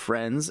of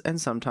friends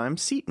and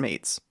sometimes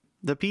seatmates.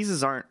 The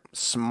pieces aren't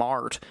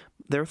smart,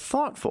 they're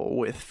thoughtful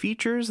with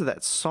features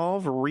that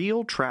solve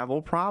real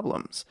travel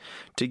problems.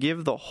 To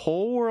give the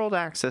whole world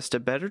access to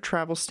better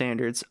travel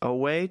standards,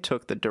 Away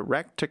took the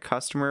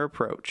direct-to-customer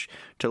approach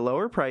to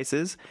lower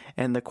prices,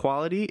 and the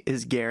quality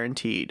is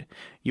guaranteed.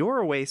 Your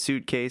Away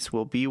suitcase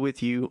will be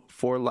with you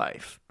for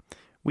life.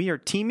 We are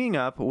teaming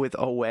up with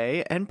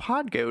Away and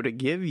Podgo to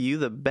give you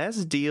the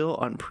best deal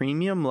on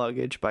premium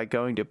luggage by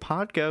going to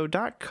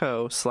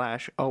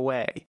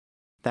podgo.co/away.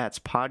 That's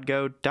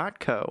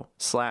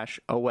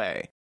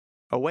podgo.co/away.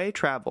 Away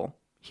Travel,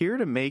 here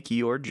to make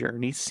your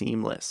journey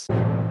seamless.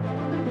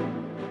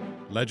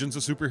 Legends: A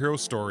Superhero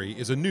Story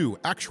is a new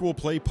actual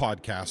play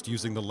podcast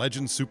using the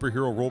Legends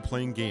Superhero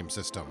role-playing game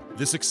system.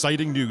 This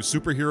exciting new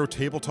superhero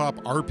tabletop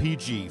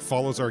RPG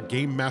follows our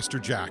Game Master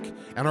Jack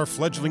and our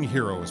fledgling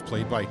heroes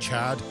played by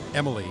Chad,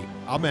 Emily,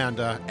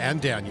 Amanda,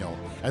 and Daniel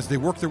as they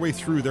work their way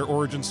through their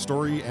origin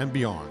story and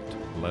beyond.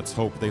 Let's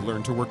hope they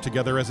learn to work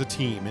together as a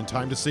team in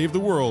time to save the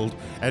world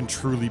and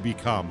truly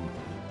become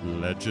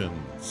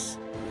legends.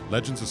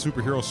 Legends: A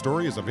Superhero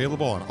Story is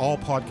available on all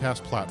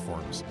podcast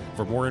platforms.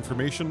 For more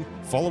information,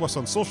 follow us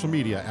on social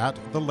media at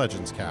The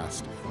Legends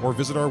Cast or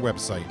visit our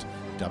website,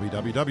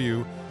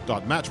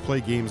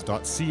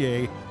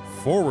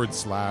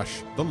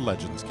 www.matchplaygames.ca/The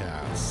Legends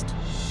Cast.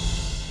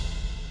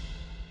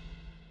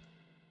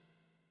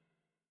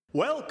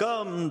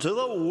 Welcome to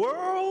the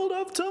world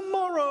of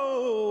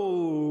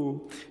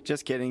tomorrow.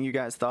 Just kidding. You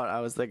guys thought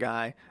I was the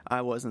guy.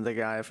 I wasn't the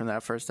guy from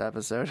that first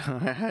episode.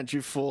 I had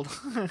you fooled.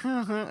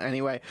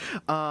 Anyway,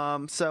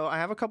 so I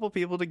have a couple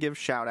people to give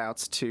shout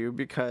outs to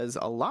because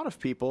a lot of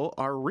people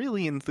are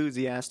really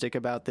enthusiastic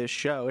about this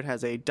show. It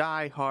has a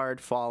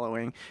die-hard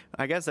following.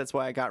 I guess that's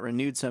why I got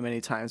renewed so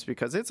many times,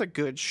 because it's a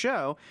good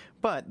show,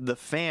 but the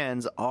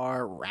fans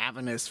are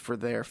ravenous for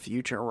their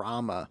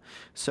Futurama.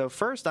 So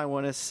first I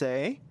want to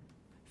say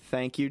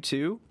thank you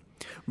to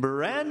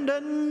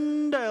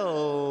Brandon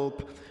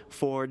Delp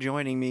for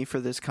joining me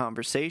for this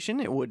conversation.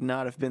 It would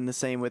not have been the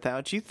same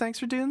without you. Thanks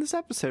for doing this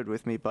episode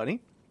with me,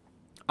 buddy.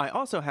 I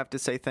also have to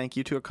say thank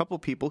you to a couple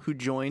people who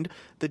joined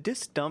the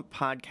Disc Dump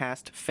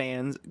Podcast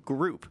fans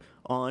group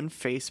on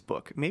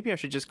Facebook. Maybe I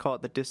should just call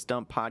it the Disc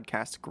Dump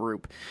Podcast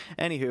group.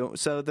 Anywho,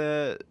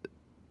 so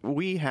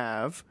we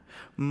have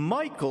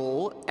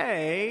Michael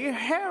A.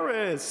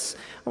 Harris.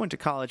 I went to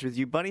college with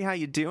you, buddy. How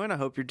you doing? I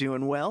hope you're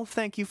doing well.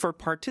 Thank you for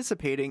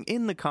participating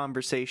in the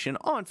conversation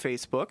on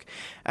Facebook,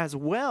 as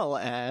well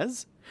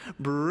as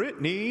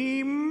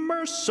Brittany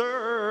Mercer.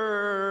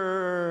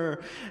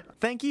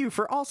 Thank you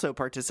for also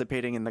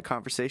participating in the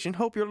conversation.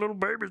 Hope your little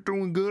baby's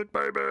doing good,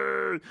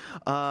 baby.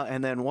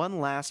 And then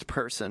one last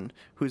person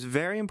who's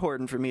very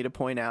important for me to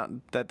point out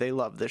that they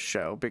love this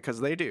show, because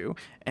they do.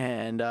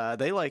 And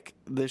they like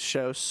this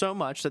show so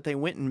much that they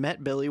went and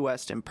met Billy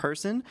West in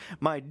person.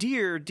 My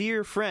dear,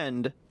 dear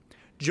friend,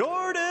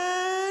 Jordan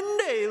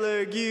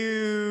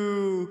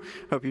Delague.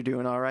 Hope you're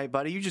doing all right,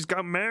 buddy. You just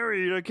got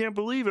married. I can't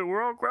believe it.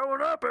 We're all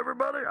growing up,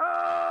 everybody.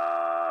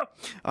 Ah!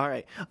 All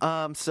right.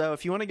 So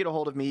if you want to get a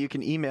hold of me, you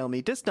can email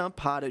me,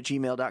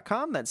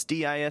 discdumppod@gmail.com. That's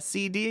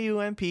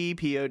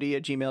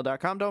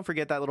discdumppod@gmail.com. Don't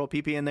forget that little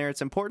PP in there.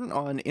 It's important.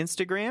 On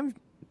Instagram,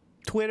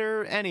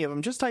 Twitter, any of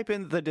them. Just type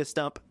in the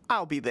Distump.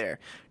 I'll be there.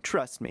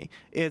 Trust me,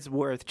 it's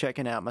worth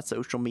checking out my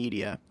social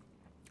media.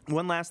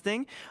 One last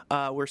thing,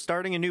 we're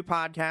starting a new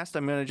podcast.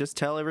 I'm going to just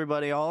tell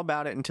everybody all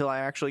about it until I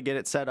actually get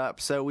it set up.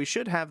 So we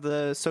should have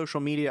the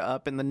social media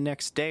up in the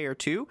next day or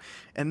two,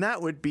 and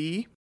that would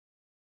be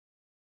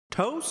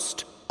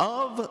Toast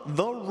of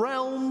the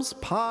Realms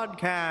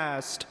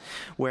podcast,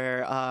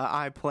 where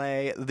I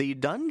play the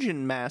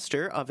Dungeon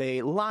Master of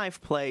a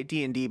live play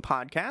D&D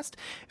podcast.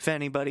 If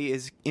anybody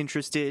is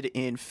interested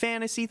in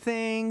fantasy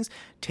things,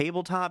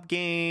 tabletop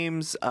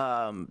games,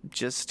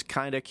 just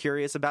kind of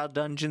curious about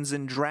Dungeons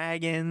and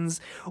Dragons,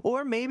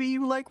 or maybe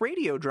you like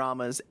radio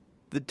dramas,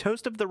 the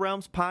Toast of the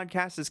Realms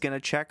podcast is going to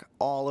check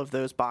all of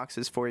those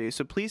boxes for you.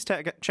 So please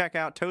check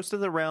out Toast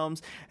of the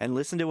Realms and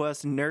listen to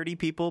us nerdy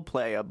people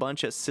play a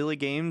bunch of silly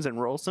games and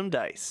roll some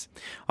dice.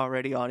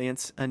 Alrighty,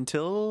 audience,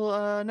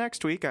 until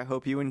next week, I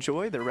hope you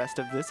enjoy the rest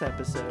of this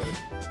episode.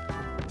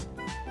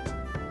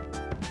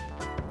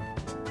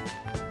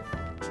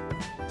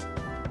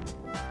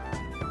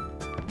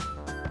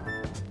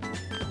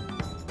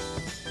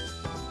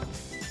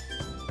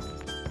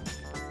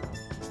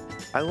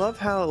 I love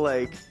how,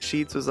 like,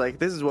 Sheets was like,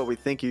 this is what we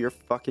think of your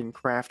fucking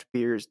craft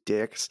beers,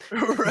 dicks.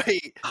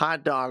 Right.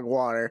 Hot dog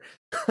water.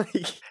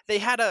 They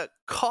had a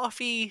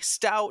coffee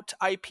stout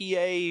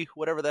IPA,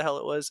 whatever the hell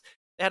it was.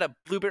 They had a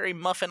blueberry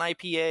muffin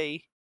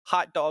IPA,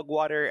 hot dog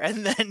water,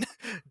 and then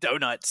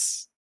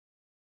donuts.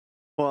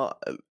 Well,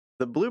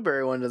 the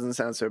blueberry one doesn't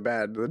sound so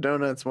bad. The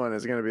donuts one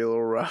is going to be a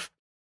little rough.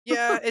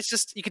 Yeah, it's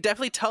just, you could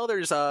definitely tell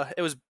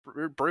it was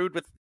brewed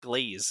with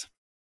glaze.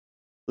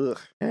 Ugh.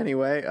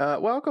 Anyway,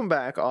 welcome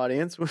back,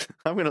 audience.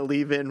 I'm going to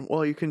leave in,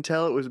 well, you can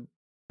tell it was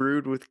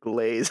brewed with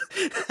glaze.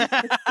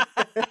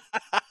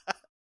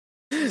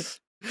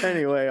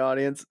 Anyway,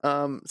 audience.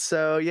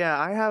 So yeah,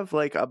 I have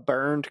like a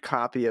burned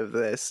copy of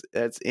this.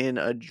 It's in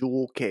a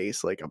jewel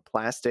case, like a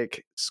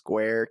plastic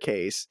square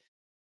case.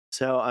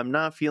 So I'm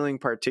not feeling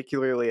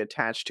particularly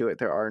attached to it.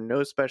 There are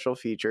no special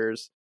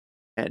features,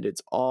 and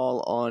it's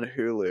all on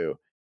Hulu.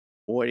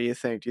 What do you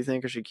think? Do you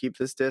think I should keep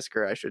this disc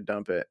or I should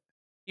dump it?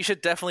 You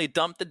should definitely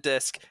dump the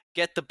disc,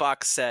 get the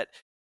box set,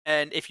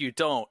 and if you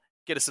don't,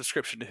 get a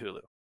subscription to Hulu.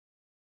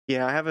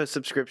 Yeah, I have a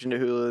subscription to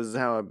Hulu. This is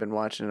how I've been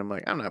watching it. I'm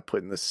like, I'm not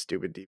putting this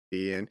stupid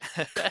DVD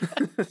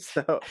in.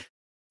 So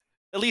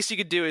at least you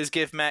could do is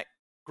give Matt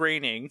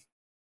Groening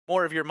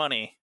more of your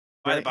money.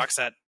 Buy the box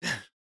set.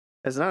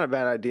 It's not a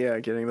bad idea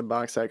getting the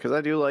box set because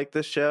I do like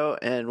this show.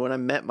 And when I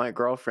met my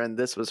girlfriend,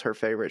 this was her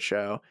favorite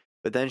show.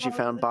 But then she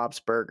found Bob's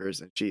Burgers,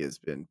 and she has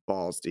been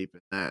balls deep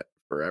in that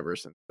forever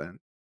since then.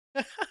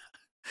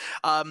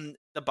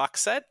 The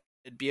box set,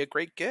 it'd be a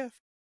great gift.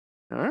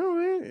 All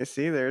right, you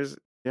see, there's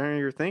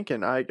you're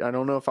thinking. I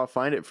don't know if I'll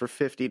find it for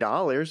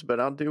 $50, but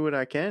I'll do what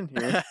I can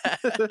here.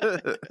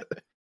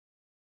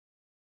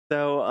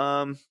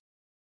 So,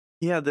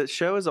 yeah, the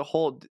show as a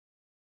whole.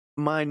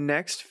 My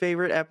next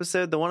favorite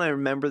episode, the one I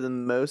remember the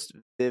most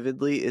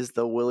vividly, is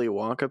the Willy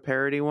Wonka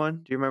parody one.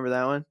 Do you remember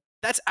that one?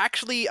 That's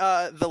actually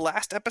the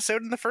last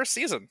episode in the first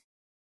season.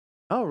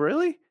 Oh,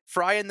 really?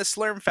 Fry in the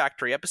Slurm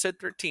Factory, episode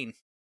 13.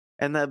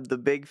 And the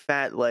big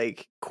fat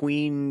like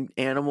queen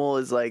animal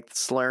is like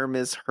Slurm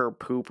is her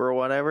poop or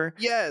whatever.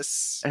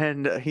 Yes.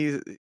 And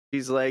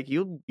he's like,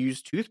 you'll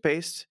use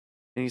toothpaste.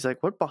 And he's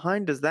like, what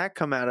behind does that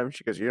come out of?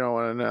 She goes, you don't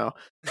want to know.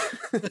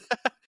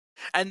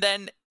 And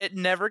then it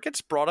never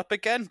gets brought up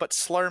again, but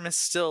Slurm is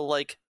still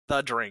like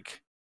the drink.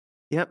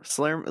 Yep,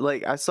 Slurm.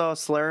 Like I saw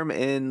Slurm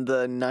in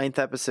the 9th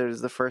episode is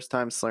the first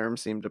time Slurm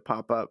seemed to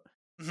pop up.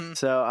 Mm-hmm.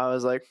 So I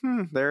was like,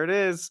 there it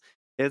is.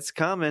 It's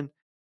coming.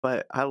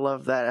 But I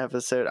love that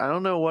episode. I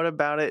don't know what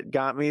about it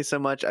got me so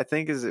much. I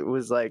think it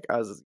was like I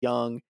was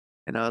young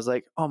and I was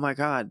like, oh my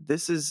God,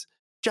 this is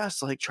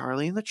just like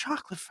Charlie and the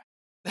Chocolate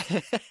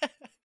Factory.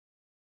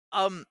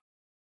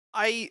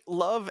 I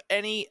love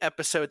any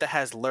episode that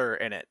has Lur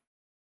in it.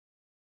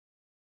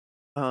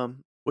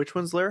 Which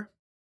one's Lur?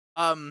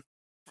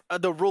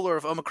 The ruler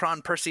of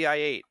Omicron Persei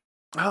 8.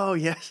 Oh,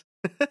 yes.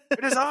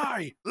 It is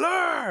I,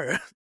 Lur!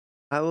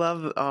 I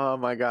love, oh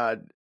my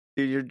God.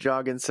 Dude, you're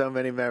jogging so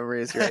many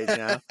memories right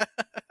now.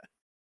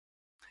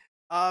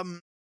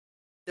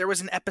 There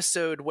was an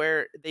episode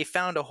where they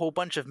found a whole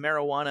bunch of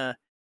marijuana,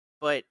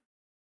 but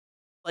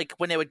like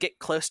when they would get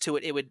close to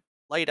it, it would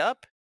light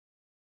up.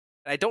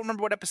 I don't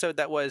remember what episode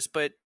that was,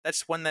 but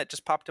that's one that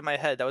just popped in my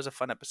head. That was a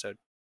fun episode.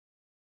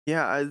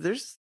 Yeah,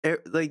 there's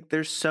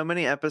so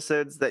many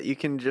episodes that you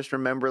can just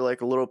remember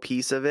like a little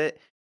piece of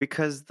it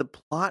because the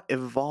plot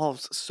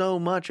evolves so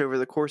much over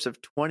the course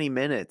of 20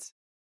 minutes.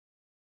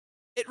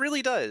 It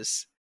really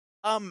does.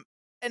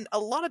 And a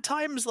lot of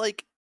times,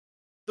 like,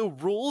 the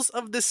rules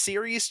of the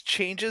series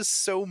changes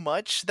so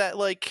much that,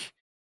 like,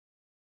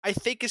 I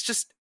think it's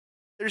just,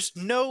 there's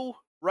no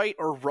right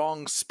or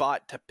wrong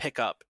spot to pick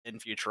up in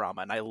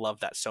Futurama, and I love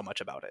that so much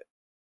about it.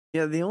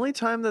 Yeah, the only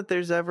time that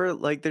there's ever,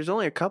 like, there's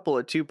only a couple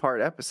of 2-part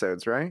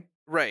episodes, right?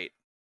 Right.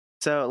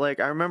 So, like,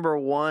 I remember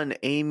one,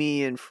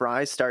 Amy and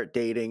Fry start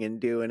dating and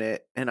doing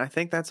it, and I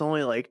think that's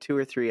only, like, 2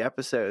 or 3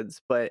 episodes,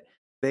 but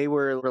they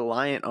were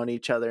reliant on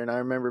each other, and I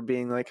remember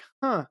being like,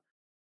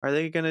 are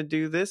they gonna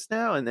do this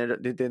now? And then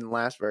it didn't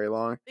last very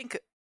long. I think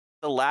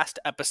the last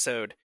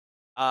episode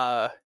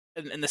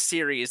in the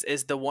series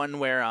is the one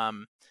where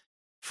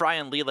Fry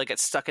and Leela get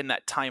stuck in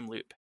that time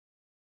loop.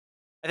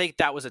 I think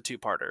that was a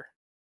two-parter.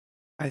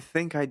 I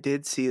think I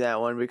did see that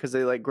one because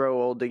they like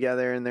grow old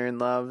together and they're in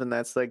love, and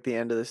that's like the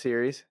end of the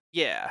series.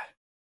 Yeah.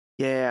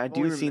 Yeah, I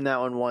do Only seen that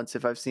one once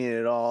if I've seen it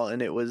at all,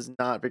 and it was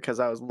not because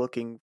I was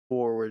looking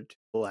forward to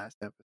the last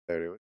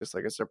episode. It was just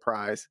like a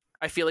surprise.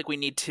 I feel like we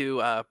need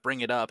to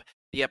bring it up.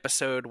 The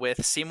episode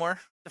with Seymour,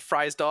 the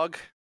Fry's dog.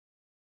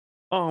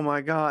 Oh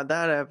my god,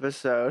 that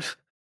episode.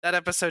 That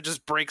episode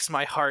just breaks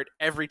my heart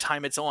every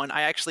time it's on.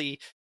 I actually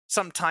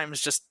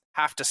sometimes just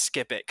have to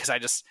skip it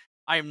because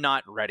I'm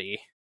not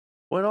ready.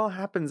 What all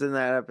happens in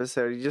that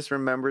episode? He just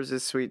remembers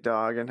his sweet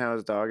dog and how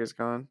his dog is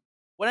gone.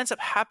 What ends up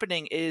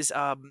happening is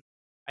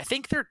I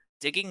think they're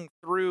digging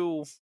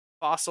through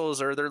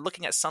fossils or they're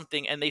looking at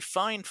something and they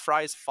find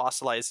Fry's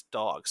fossilized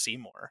dog,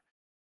 Seymour.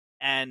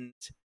 And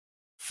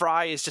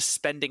Fry is just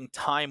spending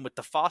time with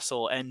the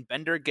fossil and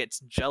Bender gets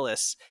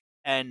jealous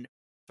and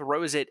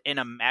throws it in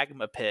a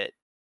magma pit.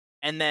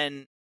 And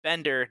then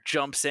Bender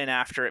jumps in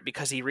after it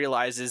because he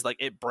realizes like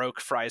it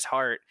broke Fry's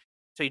heart.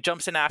 So he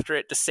jumps in after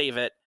it to save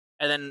it.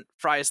 And then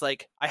Fry's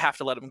like, I have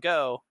to let him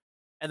go.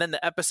 And then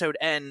the episode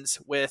ends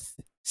with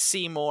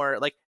Seymour,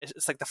 like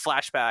it's like the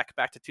flashback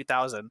back to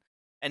 2000,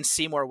 and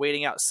Seymour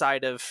waiting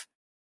outside of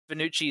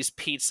Venucci's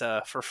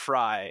Pizza for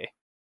Fry.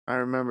 I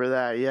remember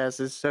that. Yes,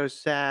 it's so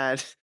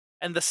sad.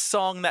 And the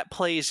song that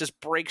plays just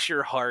breaks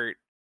your heart.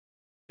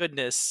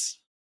 Goodness.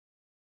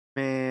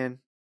 Man.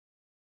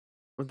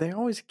 Well, they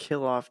always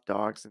kill off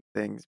dogs and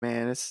things,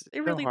 man. It's They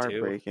so really do.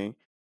 heartbreaking.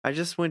 I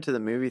just went to the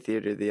movie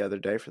theater the other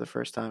day for the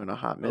first time in a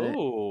hot minute.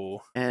 Ooh.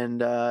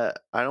 And I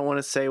don't want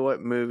to say what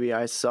movie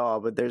I saw,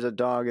 but there's a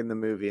dog in the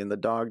movie, and the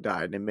dog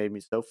died, and it made me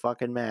so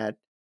fucking mad.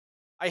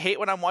 I hate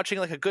when I'm watching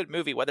like a good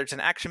movie, whether it's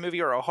an action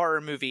movie or a horror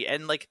movie,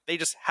 and like they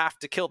just have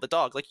to kill the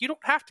dog. Like you don't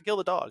have to kill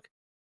the dog.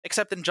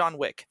 Except in John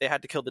Wick, they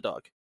had to kill the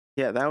dog.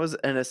 Yeah, that was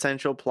an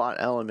essential plot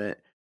element.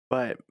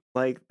 But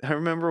like, I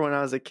remember when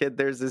I was a kid,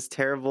 there's this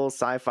terrible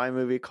sci-fi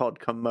movie called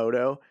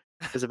Komodo.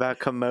 It's about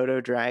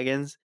Komodo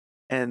dragons,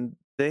 and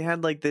they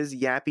had like this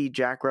yappy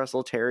Jack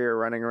Russell Terrier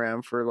running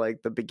around for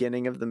like the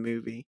beginning of the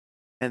movie,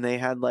 and they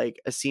had like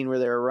a scene where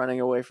they were running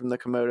away from the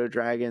Komodo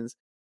dragons,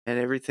 and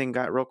everything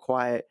got real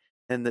quiet,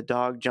 and the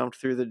dog jumped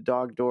through the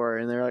dog door,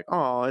 and they're like,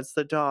 "Oh, it's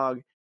the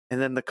dog."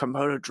 And then the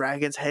Komodo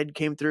dragon's head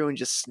came through and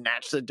just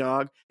snatched the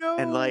dog. No,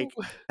 And like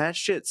that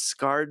shit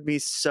scarred me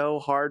so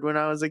hard when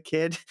I was a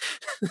kid.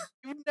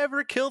 you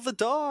never kill the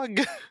dog.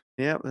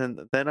 Yep,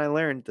 and then I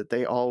learned that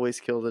they always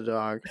kill the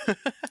dog.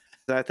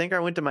 So I think I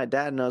went to my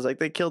dad and I was like,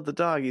 "They killed the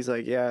dog." He's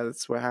like, "Yeah,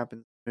 that's what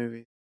happens in the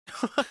movie."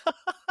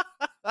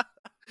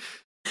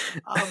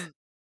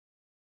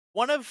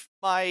 One of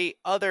my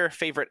other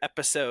favorite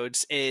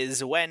episodes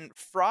is when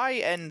Fry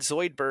and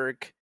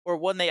Zoidberg, or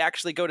when they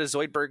actually go to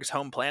Zoidberg's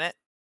home planet.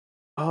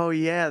 Oh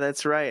yeah,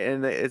 that's right.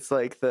 And it's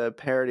like the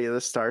parody of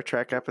the Star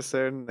Trek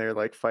episode, and they're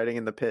like fighting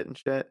in the pit and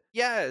shit.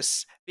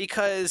 Yes,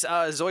 because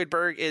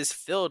Zoidberg is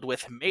filled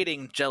with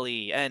mating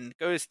jelly and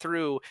goes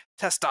through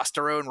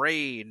testosterone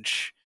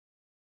rage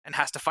and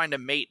has to find a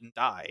mate and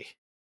die.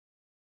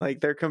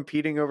 Like they're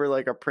competing over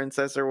like a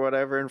princess or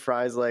whatever, and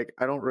Fry's like,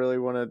 "I don't really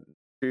want to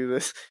do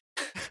this."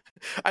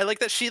 I like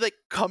that she like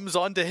comes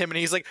onto him and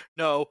he's like,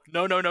 no. And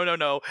then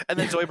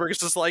Zoidberg is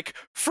just like,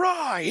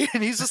 Fry!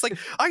 And he's just like,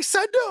 I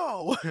said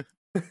no!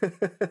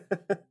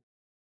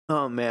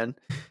 Oh man.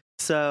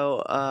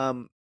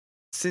 So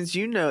since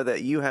you know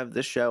that you have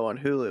the show on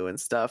Hulu and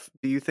stuff,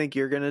 do you think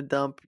you're gonna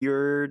dump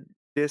your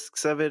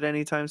discs of it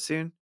anytime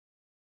soon?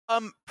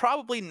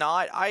 Probably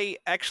not. I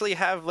actually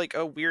have like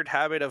a weird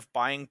habit of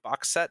buying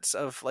box sets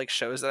of like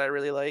shows that I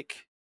really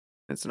like.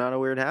 It's not a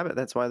weird habit.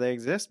 That's why they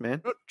exist,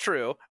 man.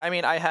 True. I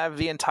mean, I have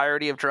the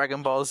entirety of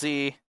Dragon Ball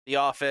Z, The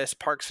Office,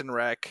 Parks and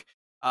Rec,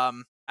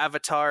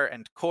 Avatar,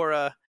 and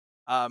Korra.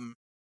 And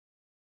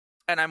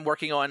I'm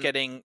working on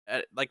getting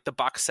like the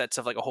box sets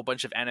of like a whole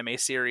bunch of anime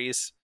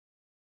series.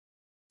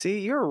 See,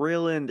 you're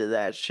real into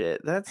that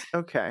shit. That's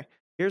okay.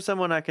 Here's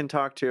someone I can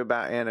talk to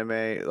about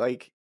anime.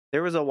 Like,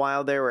 there was a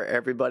while there where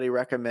everybody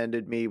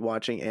recommended me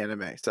watching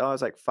anime. So I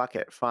was like, fuck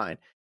it, fine.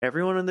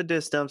 Everyone in the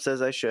disc dump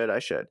says I should.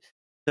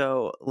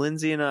 So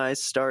Lindsay and I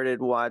started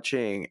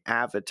watching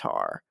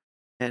Avatar,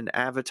 and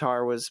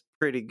Avatar was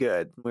pretty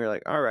good. We were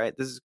like, all right,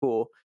 this is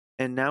cool.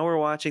 And now we're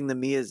watching the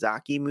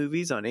Miyazaki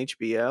movies on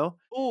HBO.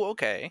 Oh,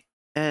 okay.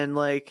 And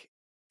like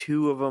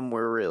 2 of them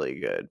were really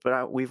good,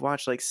 but we've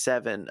watched like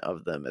 7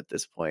 of them at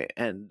this point,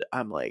 and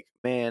I'm like,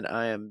 man,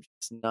 I am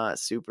just not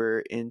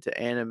super into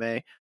anime.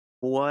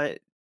 What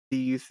do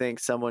you think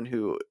someone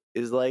who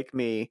is like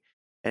me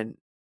and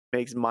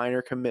makes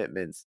minor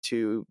commitments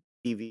to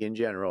TV in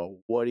general,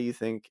 what do you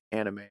think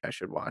anime I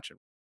should watch?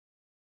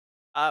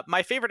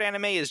 My favorite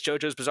anime is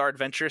JoJo's Bizarre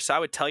Adventure, so I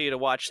would tell you to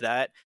watch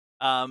that.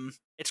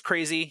 It's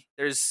crazy.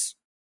 There's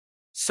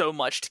so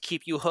much to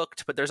keep you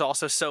hooked, but there's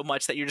also so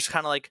much that you're just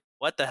kind of like,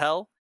 what the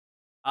hell?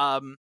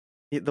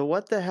 The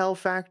what the hell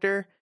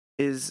factor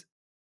is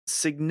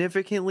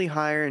significantly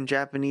higher in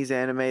Japanese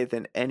anime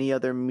than any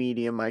other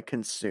medium I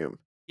consume.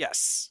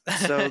 Yes.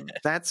 So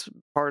that's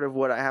part of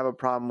what I have a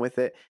problem with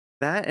it.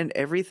 That and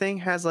everything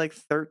has like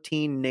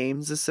 13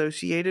 names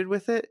associated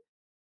with it.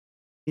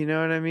 You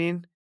know what I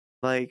mean?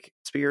 Like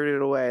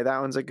Spirited Away,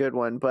 that one's a good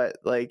one, but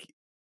like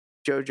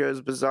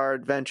JoJo's Bizarre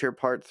Adventure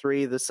Part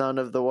 3, the son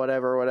of the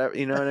whatever,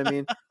 you know what I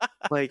mean?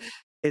 Like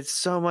it's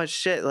so much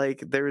shit.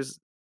 Like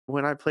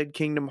when I played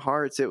Kingdom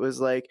Hearts, it was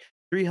like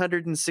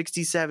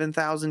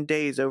 367,000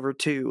 days over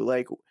 2.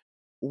 Like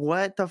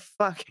what the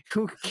fuck?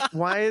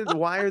 Why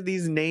are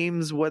these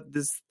names what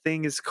this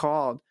thing is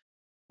called?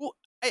 Well,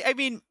 I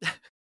mean,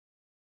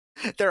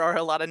 there are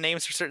a lot of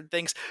names for certain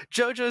things.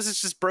 JoJo's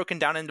is just broken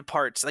down into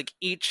parts. Like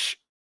each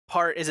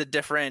part is a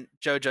different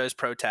JoJo's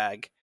Pro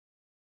Tag.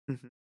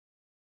 Mhm.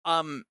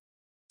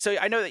 So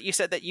I know that you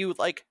said that you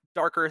like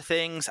darker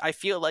things. I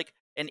feel like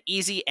an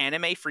easy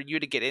anime for you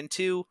to get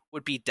into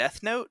would be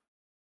Death Note.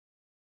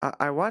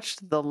 I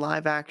watched the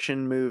live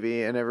action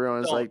movie and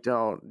everyone's Don't. like,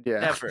 don't.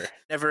 Yeah.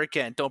 Never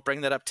again. Don't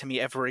bring that up to me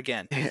ever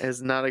again.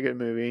 It's not a good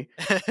movie.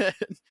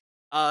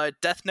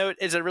 Death Note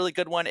is a really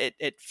good one.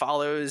 It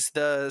follows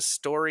the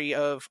story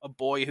of a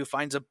boy who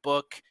finds a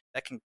book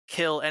that can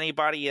kill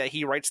anybody that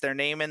he writes their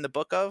name in the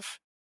book of.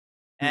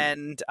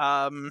 And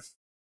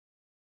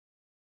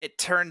it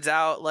turns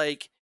out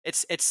like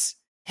it's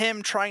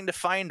him trying to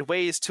find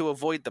ways to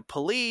avoid the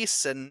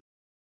police and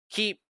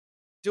keep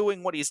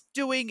doing what he's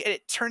doing, and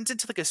it turns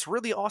into like this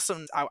really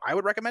awesome. I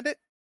would recommend it.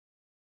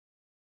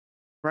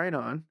 Right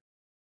on.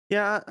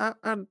 Yeah,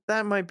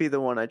 that might be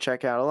the one I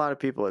check out. A lot of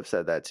people have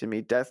said that to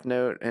me. Death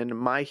Note and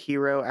My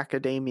Hero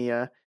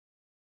Academia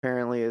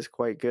apparently is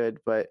quite good,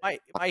 but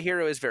My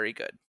Hero is very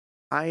good.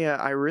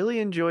 I really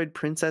enjoyed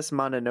Princess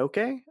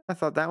Mononoke. I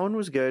thought that one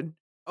was good.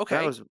 Okay,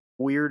 That was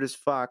weird as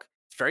fuck.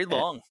 it's very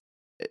long.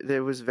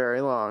 It was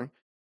very long.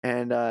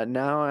 And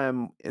now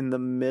I'm in the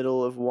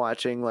middle of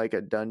watching like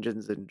a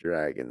Dungeons and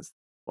Dragons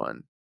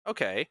one.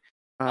 Okay,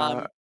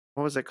 What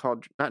was it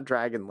called? Not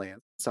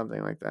Dragonlance,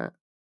 something like that.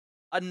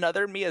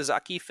 another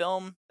Miyazaki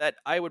film that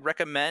I would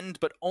recommend,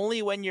 but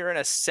only when you're in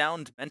a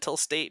sound mental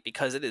state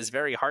because it is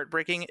very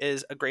heartbreaking,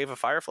 is A Grave of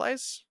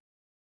Fireflies.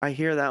 I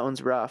hear that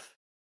one's rough.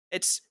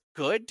 It's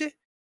good,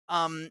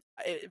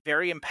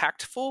 very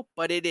impactful,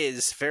 but it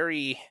is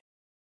very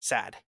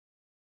sad.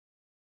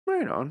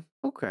 Right on.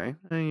 Okay.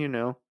 And, you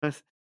know,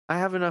 I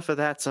have enough of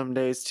that some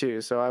days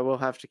too, so I will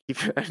have to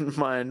keep it in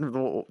mind.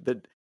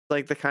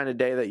 Like the kind of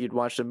day that you'd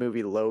watch the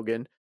movie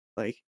Logan.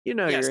 Like, you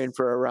know, Yes. you're in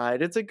for a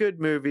ride. It's a good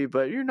movie,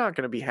 but you're not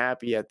going to be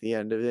happy at the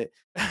end of it.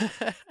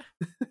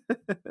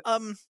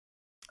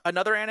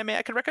 Another anime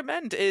I could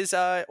recommend is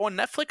on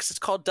Netflix. It's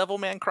called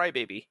Devilman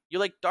Crybaby. You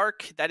like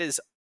dark? That is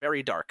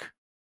very dark.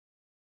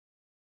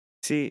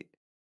 See,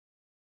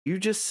 you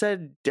just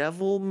said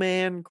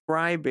Devilman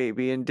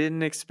Crybaby and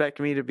didn't expect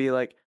me to be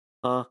like,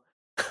 huh?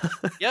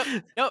 Yep.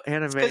 No, it's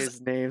 'cause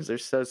Anime's names are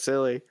so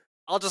silly.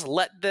 I'll just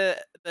let the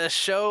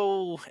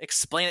show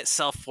explain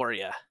itself for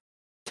you.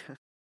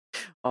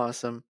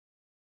 Awesome.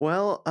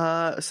 Well,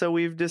 so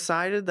we've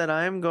decided that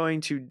I am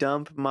going to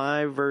dump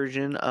my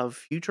version of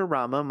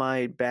Futurama,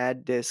 my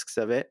bad discs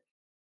of it,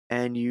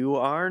 and you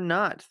are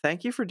not.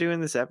 Thank you for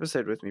doing this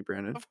episode with me,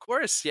 Brandon. Of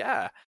course,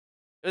 yeah.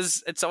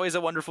 It's always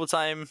a wonderful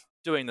time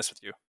doing this with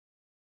you.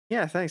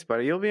 Yeah, thanks,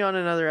 buddy. You'll be on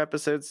another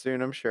episode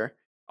soon, I'm sure.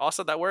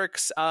 Also, that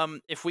works.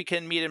 If we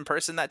can meet in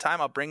person that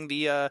time, I'll bring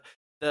the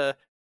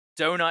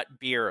donut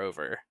beer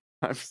over.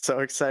 I'm so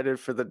excited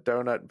for the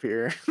donut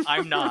beer.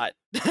 I'm not.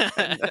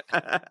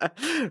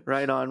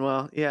 Right on.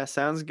 Well, yeah,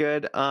 sounds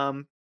good.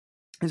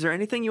 Is there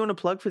anything you want to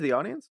plug for the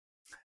audience?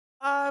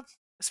 As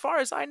far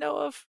as I know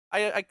of,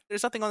 I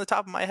there's nothing on the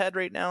top of my head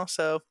right now,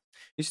 so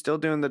You still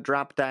doing the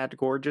drop dad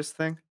gorgeous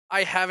thing?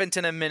 I haven't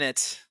in a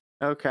minute.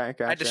 Okay,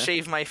 gotcha. I had to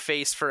shave my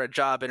face for a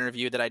job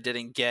interview that I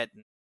didn't get.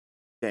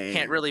 Damn.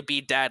 Can't really be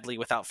dadly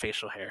without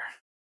facial hair.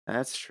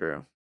 That's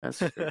true. That's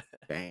true.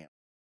 Damn.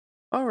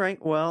 All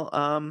right. Well,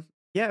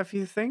 yeah, if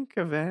you think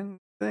of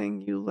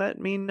anything, you let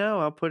me know.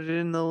 I'll put it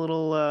in the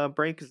little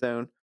break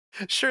zone.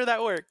 Sure,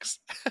 that works.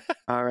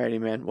 Alrighty,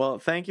 man. Well,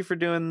 thank you for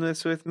doing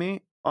this with me, Yeah,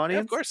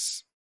 audience. of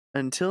course.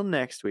 Until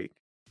next week.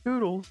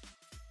 Toodles.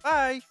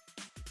 Bye.